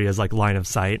Alexandria's line of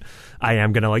sight, I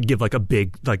am gonna give a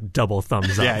big double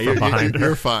thumbs up from behind her.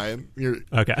 You're fine.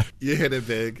 Okay. You hit it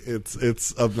big.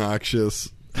 It's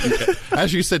obnoxious.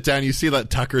 As you sit down, you see that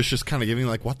Tucker's just kind of giving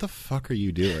what the fuck are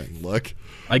you doing? Look.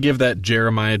 I give that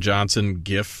Jeremiah Johnson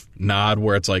gif nod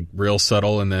where it's real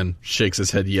subtle, and then shakes his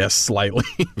head yes slightly.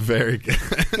 Very good.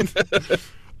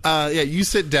 You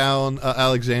sit down.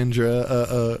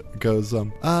 Alexandra goes,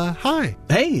 hi.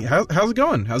 Hey, how's it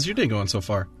going? How's your day going so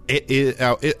far? It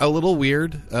a little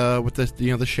weird with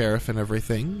the sheriff and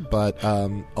everything, but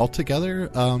altogether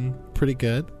pretty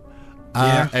good.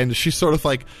 Yeah. And she sort of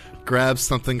like grabs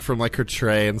something from like her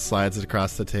tray and slides it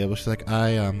across the table. She's like,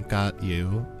 I got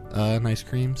you an ice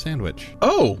cream sandwich.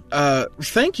 Oh,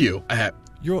 thank you.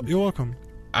 You're welcome.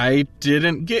 I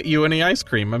didn't get you any ice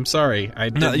cream. I'm sorry. I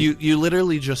didn't. No, you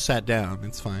literally just sat down.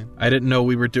 It's fine. I didn't know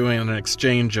we were doing an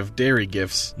exchange of dairy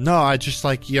gifts. No, I just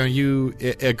like, you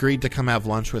agreed to come have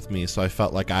lunch with me, so I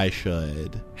felt like I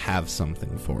should have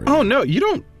something for you. Oh, no, you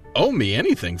don't owe me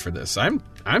anything for this. I'm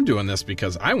doing this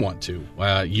because I want to.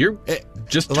 You're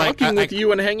just talking with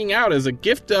you and hanging out is a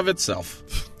gift of itself.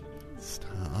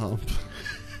 Stop.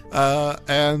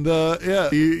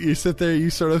 You sit there, you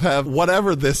sort of have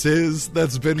whatever this is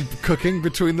that's been cooking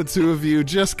between the two of you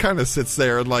just kind of sits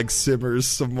there and like simmers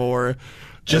some more.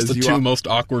 Just the two most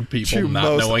awkward people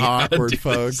not knowing how to do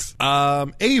folks.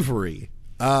 This. Avery,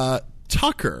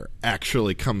 Tucker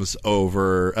actually comes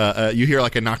over. You hear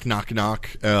like a knock, knock, knock,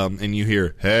 and you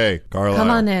hear, "Hey, Carlisle, come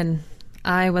on in.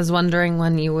 I was wondering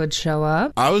when you would show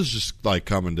up. I was just like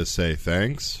coming to say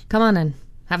thanks. Come on in.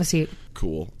 Have a seat."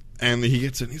 Cool. And he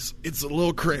gets in. It's a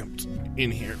little cramped in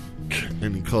here,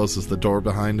 and he closes the door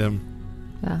behind him.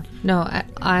 Yeah. No,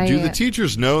 I do the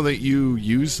teachers know that you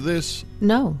use this?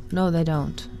 No, they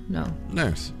don't. No.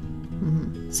 Nice.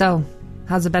 Mm-hmm. So,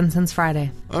 how's it been since Friday?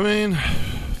 I mean,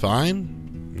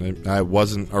 fine. I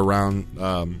wasn't around.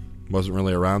 Wasn't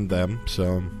really around them,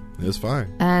 so it was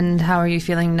fine. And how are you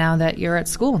feeling now that you're at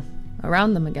school,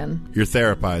 around them again? You're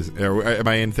therapizing. Am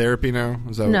I in therapy now?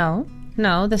 Is that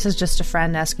No, this is just a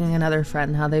friend asking another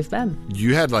friend how they've been.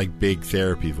 You had like big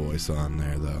therapy voice on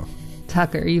there, though.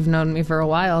 Tucker, you've known me for a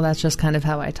while. That's just kind of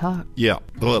how I talk. Yeah,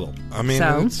 a little. I mean,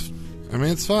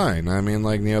 it's fine. I mean,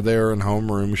 like, they're in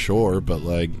homeroom, sure, but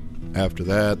like after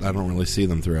that, I don't really see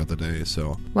them throughout the day.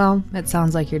 So. Well, it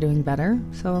sounds like you're doing better,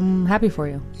 so I'm happy for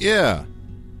you. Yeah.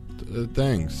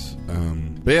 Thanks.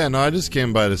 But yeah, no, I just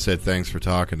came by to say thanks for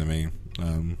talking to me.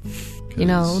 You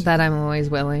know that I'm always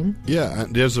willing. Yeah,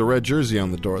 there's a red jersey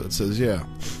on the door that says yeah.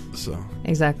 So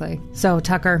exactly. So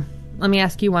Tucker, let me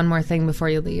ask you one more thing before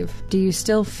you leave. Do you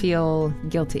still feel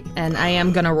guilty? And I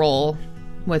am gonna roll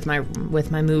with my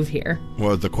move here.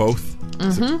 What, the quoth?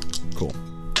 Mm-hmm. Cool.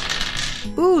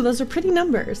 Ooh, those are pretty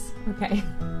numbers. Okay.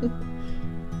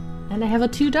 And I have a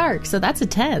 2 dark, so that's a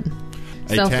 10.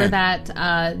 So for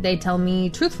that, they tell me,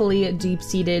 truthfully,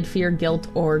 deep-seated fear, guilt,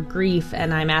 or grief,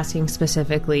 and I'm asking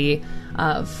specifically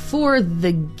for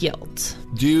the guilt.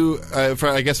 Do you,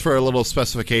 for a little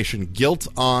specification, guilt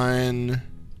on,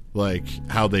 like,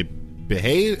 how they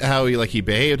behave, how he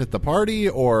behaved at the party,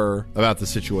 or about the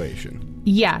situation?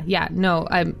 Yeah, no,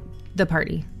 the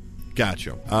party.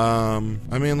 Gotcha. I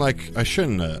mean, like, I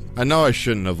know I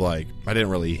shouldn't have, like, I didn't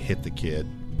really hit the kid.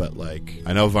 But, like,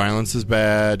 I know violence is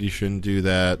bad. You shouldn't do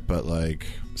that. But, like,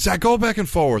 I go back and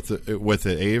forth with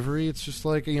it, Avery. It's just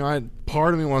like,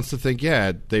 part of me wants to think,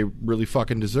 yeah, they really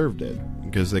fucking deserved it.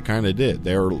 Because they kind of did.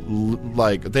 They were,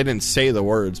 like, they didn't say the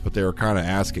words, but they were kind of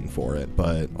asking for it.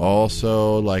 But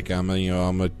also, like, I'm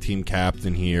a team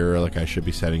captain here. Like, I should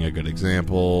be setting a good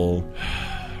example.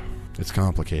 It's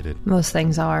complicated. Most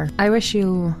things are. I wish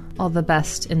you all the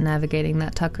best in navigating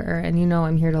that, Tucker. And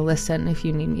I'm here to listen if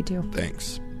you need me to.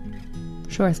 Thanks.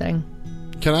 Sure thing.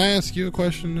 Can I ask you a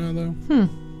question now, though?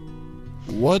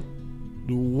 What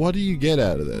do you get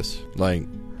out of this? Like,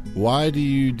 why do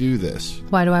you do this?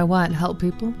 Why do I what? Help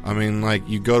people? I mean, like,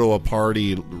 you go to a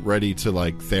party ready to,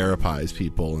 like, therapize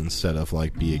people instead of,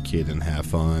 like, be a kid and have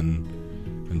fun.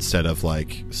 Instead of,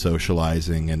 like,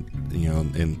 socializing and,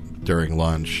 during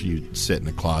lunch, you sit in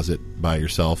a closet by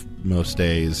yourself most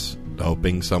days,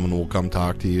 hoping someone will come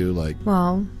talk to you. Like,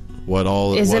 well,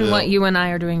 what you and I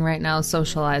are doing right now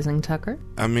socializing, Tucker?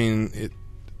 I mean,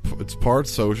 it's part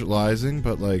socializing,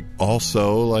 but like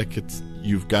also like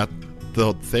you've got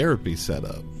the therapy set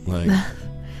up. Like,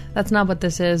 that's not what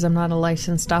this is. I'm not a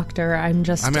licensed doctor. I'm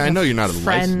just. I know you're not a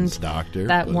licensed doctor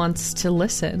that wants to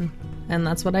listen, and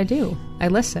that's what I do. I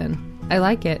listen. I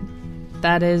like it.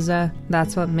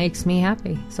 That's what makes me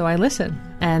happy. So I listen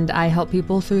and I help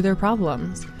people through their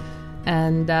problems,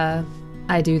 and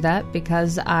I do that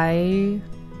because I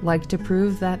like to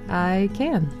prove that I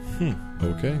can.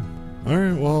 Okay. All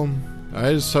right. Well,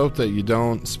 I just hope that you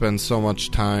don't spend so much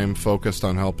time focused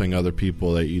on helping other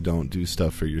people that you don't do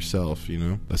stuff for yourself,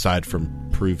 aside from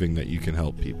proving that you can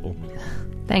help people.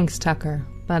 Thanks, Tucker.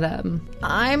 But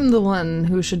I'm the one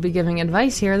who should be giving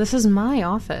advice here. This is my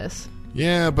office.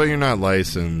 Yeah, but you're not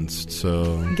licensed,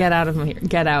 so... Get out of here.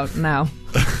 Get out now.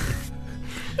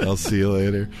 I'll see you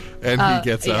later. And he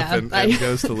gets up yeah, and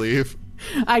goes to leave.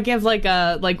 I give like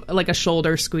a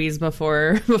shoulder squeeze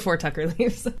before Tucker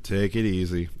leaves. Take it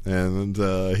easy. And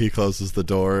he closes the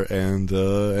door and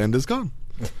is gone.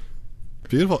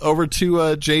 Beautiful. Over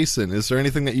to Jason. Is there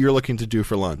anything that you're looking to do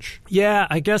for lunch? Yeah,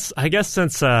 I guess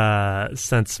since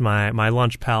my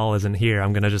lunch pal isn't here,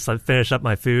 I'm gonna just finish up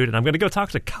my food and I'm gonna go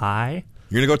talk to Kai.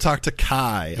 You're gonna go talk to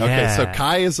Kai. Yeah. Okay, so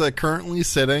Kai is currently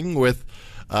sitting with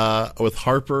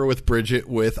Harper, with Bridget,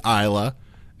 with Isla,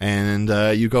 and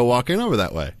you go walking over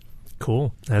that way.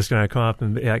 Cool. I'm just gonna come up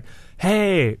and be like,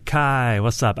 "Hey, Kai,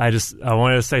 what's up? I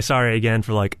wanted to say sorry again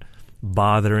for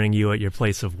bothering you at your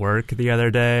place of work the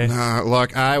other day."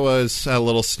 Look, I was a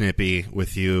little snippy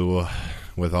with you,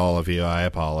 with all of you. I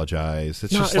apologize.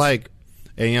 It's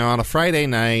on a Friday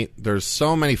night, there's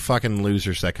so many fucking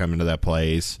losers that come into that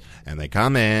place, and they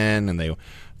come in and they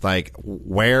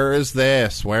where is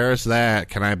this? Where is that?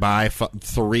 Can I buy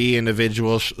 3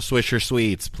 individual Swisher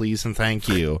Sweets, please and thank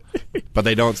you? But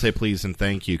they don't say please and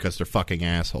thank you because they're fucking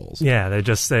assholes. Yeah, they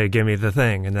just say give me the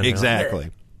thing, and then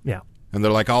exactly. Yeah. And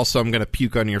they're like, also, I'm going to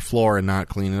puke on your floor and not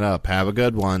clean it up. Have a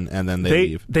good one. And then they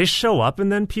leave. They show up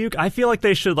and then puke. I feel like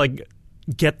they should,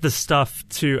 get the stuff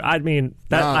to... I mean,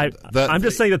 I'm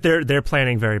just saying that they're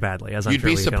planning very badly, as I'm You'd sure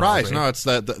be we can all surprised. agree. No, it's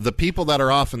the people that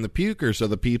are often the pukers are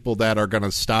the people that are going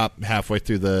to stop halfway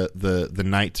through the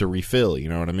night to refill. You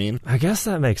know what I mean? I guess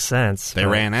that makes sense. They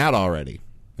ran out already.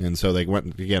 And so they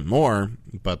went to get more,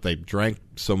 but they drank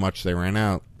so much they ran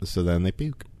out. So then they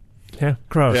puke. Yeah,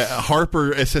 gross. Yeah,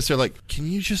 Harper says, they're like, can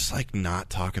you just not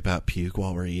talk about puke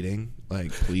while we're eating?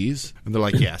 Please? And they're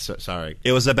like, yeah, sorry.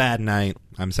 It was a bad night.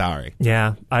 I'm sorry.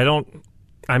 Yeah, I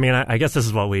guess this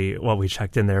is what we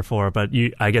checked in there for, but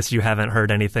I guess you haven't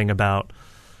heard anything about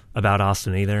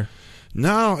Austin either.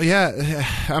 No, yeah.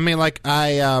 I mean,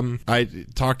 I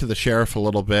talked to the sheriff a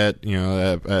little bit,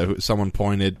 someone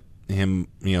pointed him,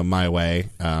 my way,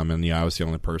 and I was the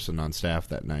only person on staff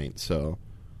that night, so...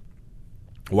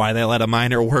 Why they let a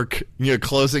minor work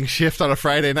closing shift on a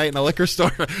Friday night in a liquor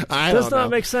store? I don't know. Does not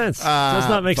make sense. Does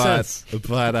not make sense.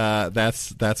 But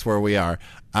that's where we are.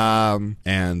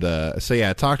 So yeah,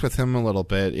 I talked with him a little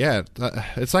bit. Yeah,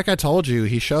 it's like I told you.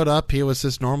 He showed up. He was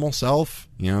his normal self.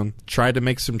 Tried to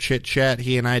make some chit chat.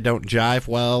 He and I don't jive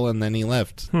well, and then he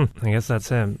left. I guess that's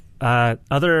him.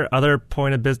 Other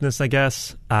point of business, I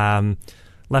guess.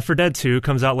 Left 4 Dead 2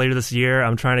 comes out later this year.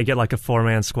 I'm trying to get a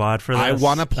 4-man squad for this. I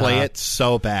want to play it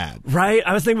so bad. Right?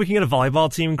 I was thinking we can get a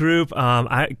volleyball team group.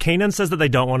 Kanan says that they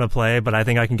don't want to play, but I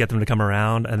think I can get them to come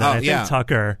around. And then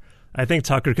I think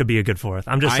Tucker could be a good 4th.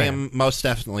 I'm just saying. I am most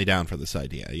definitely down for this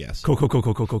idea, yes. Cool.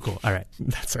 All right.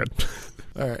 That's it.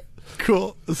 All right.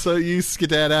 Cool. So you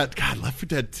skedaddle out. God, Left 4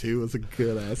 Dead 2 was a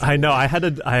good ass. I know. I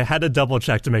had to double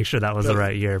check to make sure that was the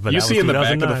right year. But you see in the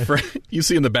back of the frame. You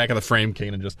see in the back of the frame,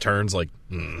 Kanan just turns I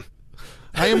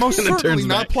am most certainly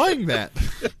not playing that.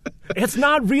 It's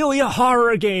not really a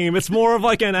horror game. It's more of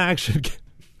an action game.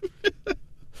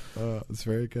 It's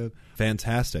very good.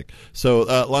 Fantastic. So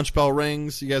lunch bell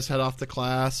rings. You guys head off to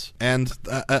class, and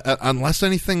unless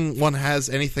anyone has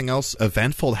anything else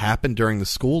eventful happen during the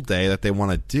school day that they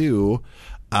want to do,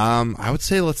 I would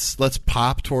say let's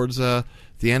pop towards the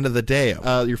end of the day.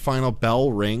 Your final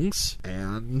bell rings,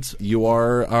 and you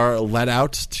are let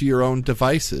out to your own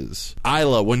devices.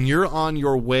 Isla, when you're on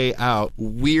your way out,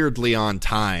 weirdly on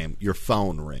time, your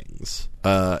phone rings.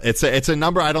 It's a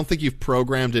number. I don't think you've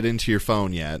programmed it into your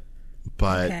phone yet.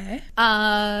 But okay.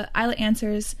 Isla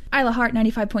answers, Isla Hart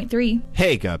 95.3.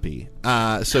 Hey Guppy.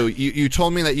 So you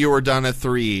told me that you were done at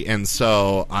 3, and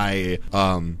so I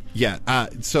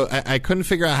couldn't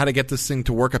figure out how to get this thing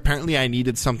to work. Apparently I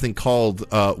needed something called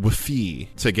Wi-Fi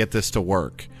to get this to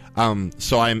work.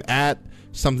 So I'm at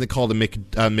something called a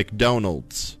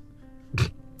McDonald's.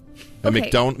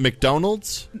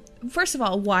 McDonald's? First of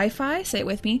all, Wi-Fi, say it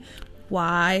with me.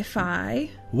 Wi-Fi.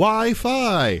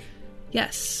 Wi-Fi.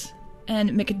 Yes.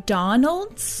 And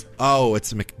McDonald's? Oh,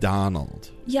 it's a McDonald.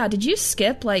 Yeah, did you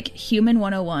skip Human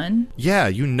 101? Yeah,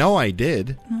 I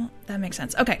did. Well, that makes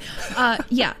sense. Okay.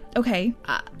 Yeah, okay.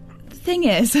 The thing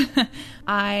is,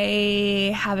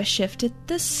 I have a shift at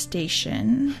the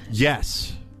station.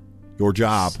 Yes. Your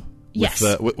job. Yes.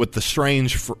 With the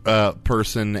strange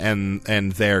person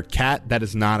and their cat. That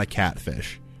is not a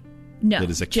catfish. No,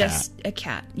 it is a cat. Just a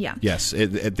cat. Yeah. Yes,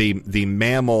 the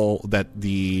mammal that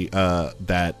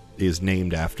is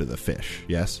named after the fish.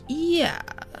 Yes. Yeah.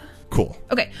 Cool.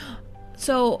 Okay,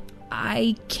 so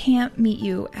I can't meet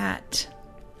you at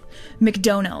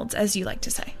McDonald's, as you like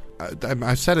to say.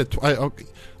 I said it.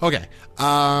 Okay.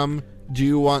 Do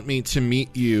you want me to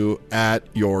meet you at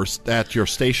your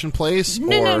station place?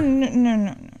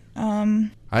 No.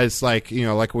 It's like,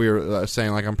 like we were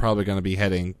saying, like I'm probably going to be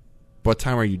heading. What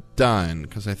time are you done?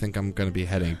 Because I think I'm going to be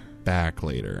heading back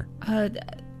later. I'm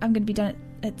going to be done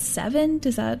at 7.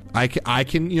 Does that? I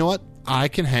can. You know what? I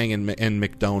can hang in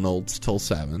McDonald's till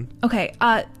 7. Okay.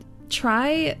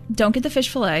 Don't get the fish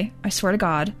fillet. I swear to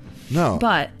God. No.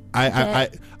 But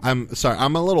I'm sorry.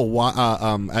 I'm a little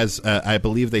as I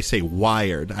believe they say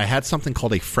wired. I had something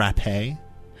called a frappe.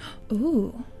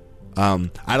 Ooh. I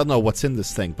don't know what's in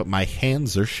this thing, but my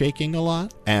hands are shaking a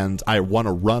lot, and I want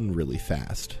to run really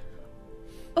fast.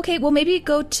 Okay, well maybe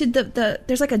go to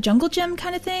there's like a jungle gym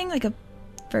kind of thing, like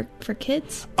for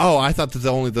kids. Oh, I thought that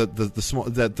only the small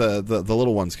the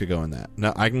little ones could go in that.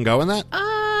 No, I can go in that.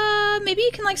 Maybe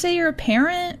you can like say you're a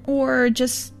parent or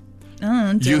just.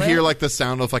 Hear like the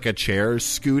sound of like a chair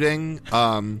scooting,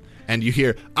 and you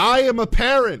hear I am a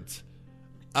parent,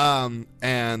 and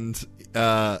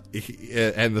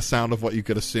the sound of what you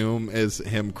could assume is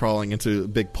him crawling into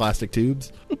big plastic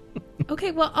tubes.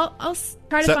 Okay, well, I'll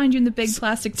try to find you in the big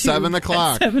plastic tube. 7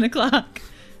 o'clock. 7 o'clock.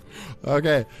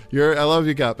 Okay, I love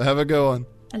you, Cup. Have a good one.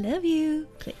 I love you.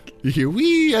 Click. You hear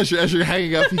wee as you're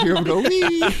hanging up. You hear him go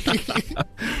wee.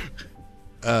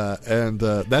 And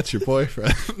that's your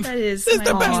boyfriend. That is This is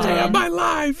the best day of my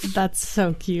life. That's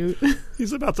so cute.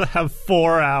 He's about to have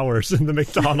 4 hours in the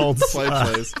McDonald's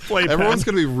place. Everyone's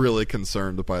going to be really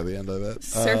concerned by the end of it.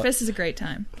 Surface is a great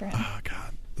time for him. Oh,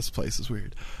 God. This place is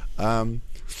weird.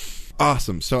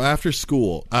 Awesome. So after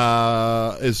school,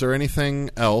 is there anything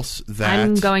else that...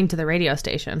 I'm going to the radio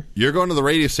station. You're going to the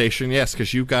radio station, yes,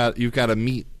 because you've got to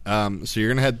meet. So you're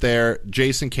going to head there.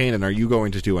 Jason, Kanan, are you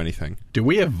going to do anything? Do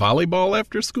we have volleyball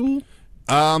after school?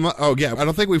 Oh, yeah. I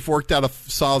don't think we've worked out a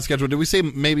solid schedule. Did we say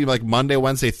maybe like Monday,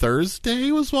 Wednesday, Thursday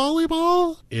was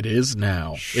volleyball? It is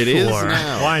now. It is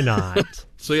now. Why not?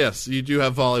 So, yes, you do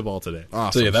have volleyball today.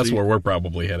 Awesome. So, yeah, that's where we're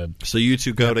probably headed. So, you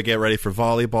two go to get ready for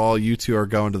volleyball. You two are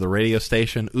going to the radio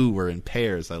station. Ooh, we're in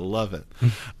pairs. I love it.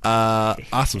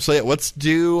 Awesome. So, yeah, let's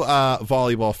do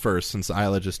volleyball first since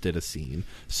Isla just did a scene.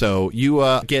 So, you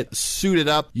get suited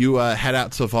up. You head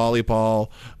out to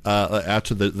volleyball, out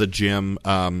to the gym.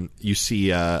 You see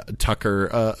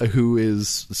Tucker, who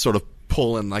is sort of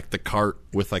pulling like the cart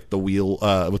with like the wheel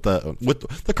with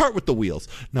the cart with the wheels.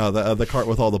 No, the cart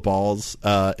with all the balls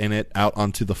in it out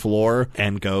onto the floor,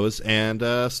 and goes and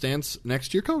stands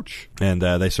next to your coach. And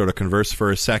they sort of converse for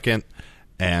a second.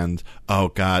 And oh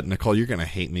God, Nicole, you're gonna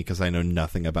hate me because I know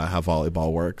nothing about how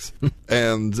volleyball works.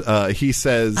 And he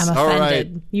says, I'm offended. All right,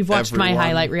 you've watched my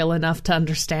highlight reel enough to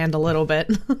understand a little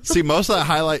bit. See, most of that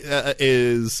highlight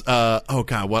is oh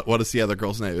God, what is the other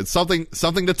girl's name? It's something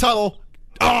to Tuttle.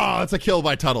 Oh, it's a kill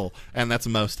by Tuttle, and that's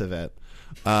most of it.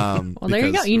 Well, there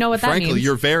you go. You know what that means. Frankly,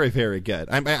 you're very, very good.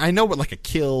 I know what like a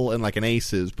kill and like an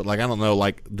ace is, but like I don't know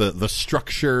like the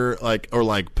structure like or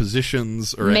like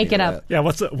positions or make it up. Yeah,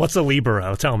 what's a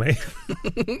libero? Tell me.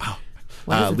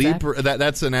 Libra.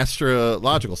 That's an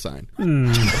astrological sign.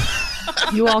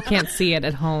 You all can't see it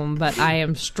at home, but I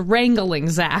am strangling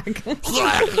Zach.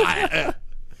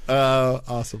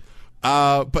 Awesome.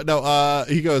 But no,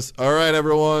 he goes, all right,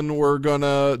 everyone, we're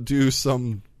gonna do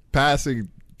some passing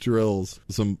drills.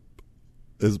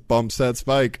 Is bump set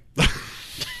spike.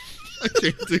 I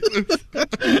can't do this.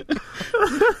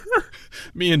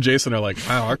 Me and Jason are like,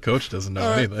 wow, our coach doesn't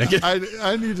know anything.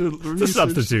 I need to research.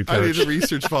 Substitute coach. I need to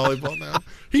research volleyball now.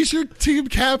 He's your team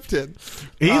captain.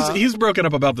 He's broken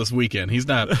up about this weekend. He's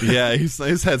not. Yeah, his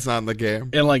head's not in the game.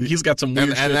 And like he's got some weird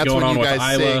and shit that's going when on you with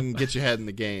guys Isla. sing, get your head in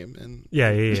the game. And Yeah.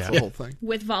 it's the whole thing.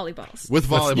 With volleyballs. With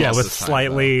volleyball. Yeah, with this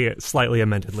time, slightly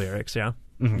amended lyrics. Yeah.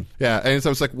 Mm-hmm. Yeah, and so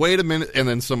it's like, wait a minute, and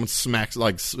then someone smacks,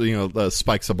 like,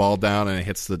 spikes a ball down, and it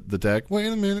hits the deck. Wait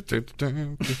a minute, and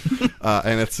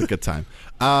it's a good time.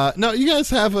 No, you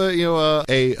guys have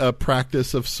a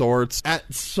practice of sorts.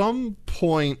 At some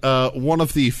point, one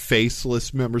of the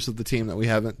faceless members of the team that we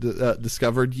haven't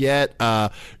discovered yet,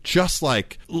 just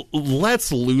like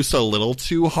lets loose a little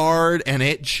too hard, and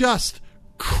it just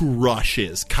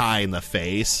crushes Kai in the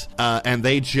face, and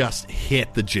they just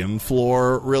hit the gym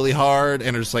floor really hard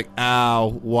and are just like, ow,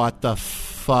 what the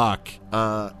fuck?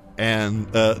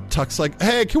 And Tuck's like,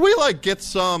 hey, can we like get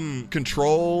some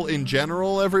control in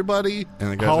general, everybody?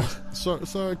 And the guy's like,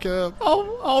 sorry, Cap.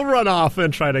 I'll run off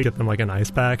and try to get them like an ice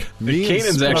pack.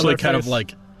 Kanan's actually kind of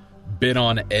like been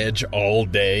on edge all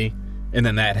day. And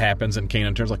then that happens, and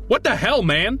Kanan turns like, what the hell,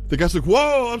 man? The guy's like,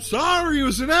 whoa, I'm sorry, it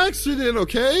was an accident,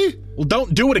 okay? Well,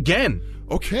 don't do it again.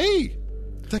 Okay.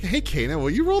 It's like, hey, Kanan, will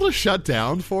you roll to shut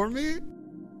down for me?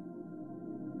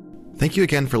 Thank you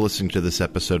again for listening to this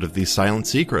episode of These Silent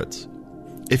Secrets.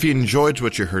 If you enjoyed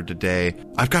what you heard today,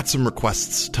 I've got some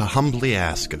requests to humbly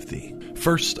ask of thee.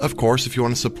 First, of course, if you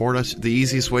want to support us, the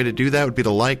easiest way to do that would be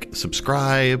to like,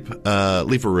 subscribe,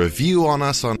 leave a review on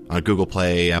us on Google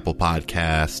Play, Apple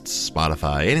Podcasts,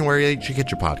 Spotify, anywhere you get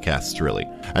your podcasts, really.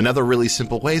 Another really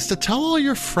simple way is to tell all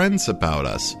your friends about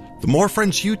us. The more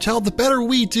friends you tell, the better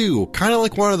we do. Kind of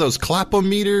like one of those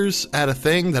clap-o-meters at a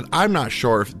thing that I'm not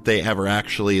sure if they ever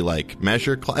actually,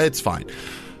 measure. It's fine.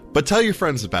 But tell your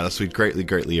friends about us. We'd greatly,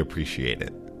 greatly appreciate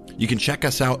it. You can check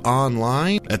us out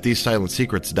online at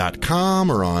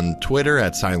TheseSilentSecrets.com or on Twitter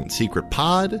at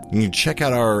SilentSecretPod. You can check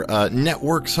out our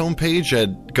network's homepage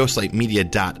at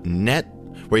GhostlightMedia.net,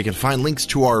 where you can find links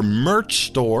to our merch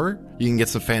store. You can get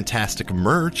some fantastic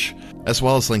merch, as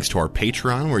well as links to our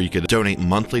Patreon, where you could donate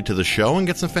monthly to the show and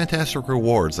get some fantastic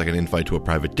rewards, like an invite to a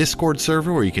private Discord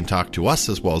server where you can talk to us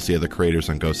as well as the other creators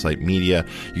on Ghostlight Media.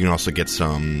 You can also get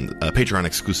some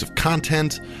Patreon-exclusive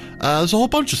content. There's a whole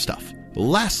bunch of stuff.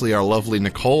 Lastly, our lovely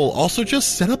Nicole also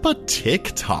just set up a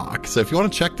TikTok. So if you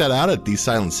want to check that out at These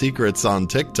Silent Secrets on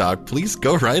TikTok, please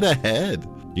go right ahead.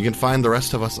 You can find the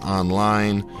rest of us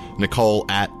online. Nicole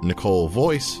at Nicole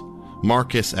Voice,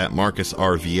 Marcus at Marcus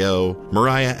RVO,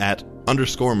 Mariah at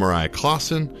 _Mariah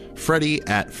Clausen, Freddie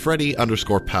at Freddie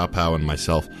 _Pow Pow, and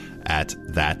myself at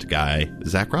That Guy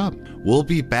Zach Robb. We'll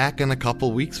be back in a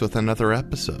couple weeks with another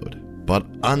episode. But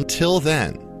until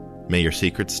then, may your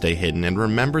secrets stay hidden, and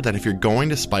remember that if you're going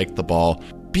to spike the ball,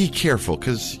 be careful,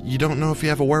 because you don't know if you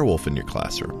have a werewolf in your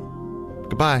classroom.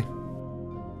 Goodbye.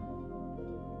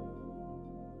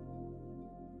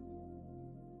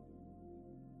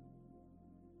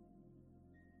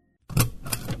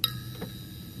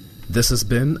 This has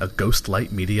been a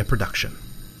Ghostlight Media production.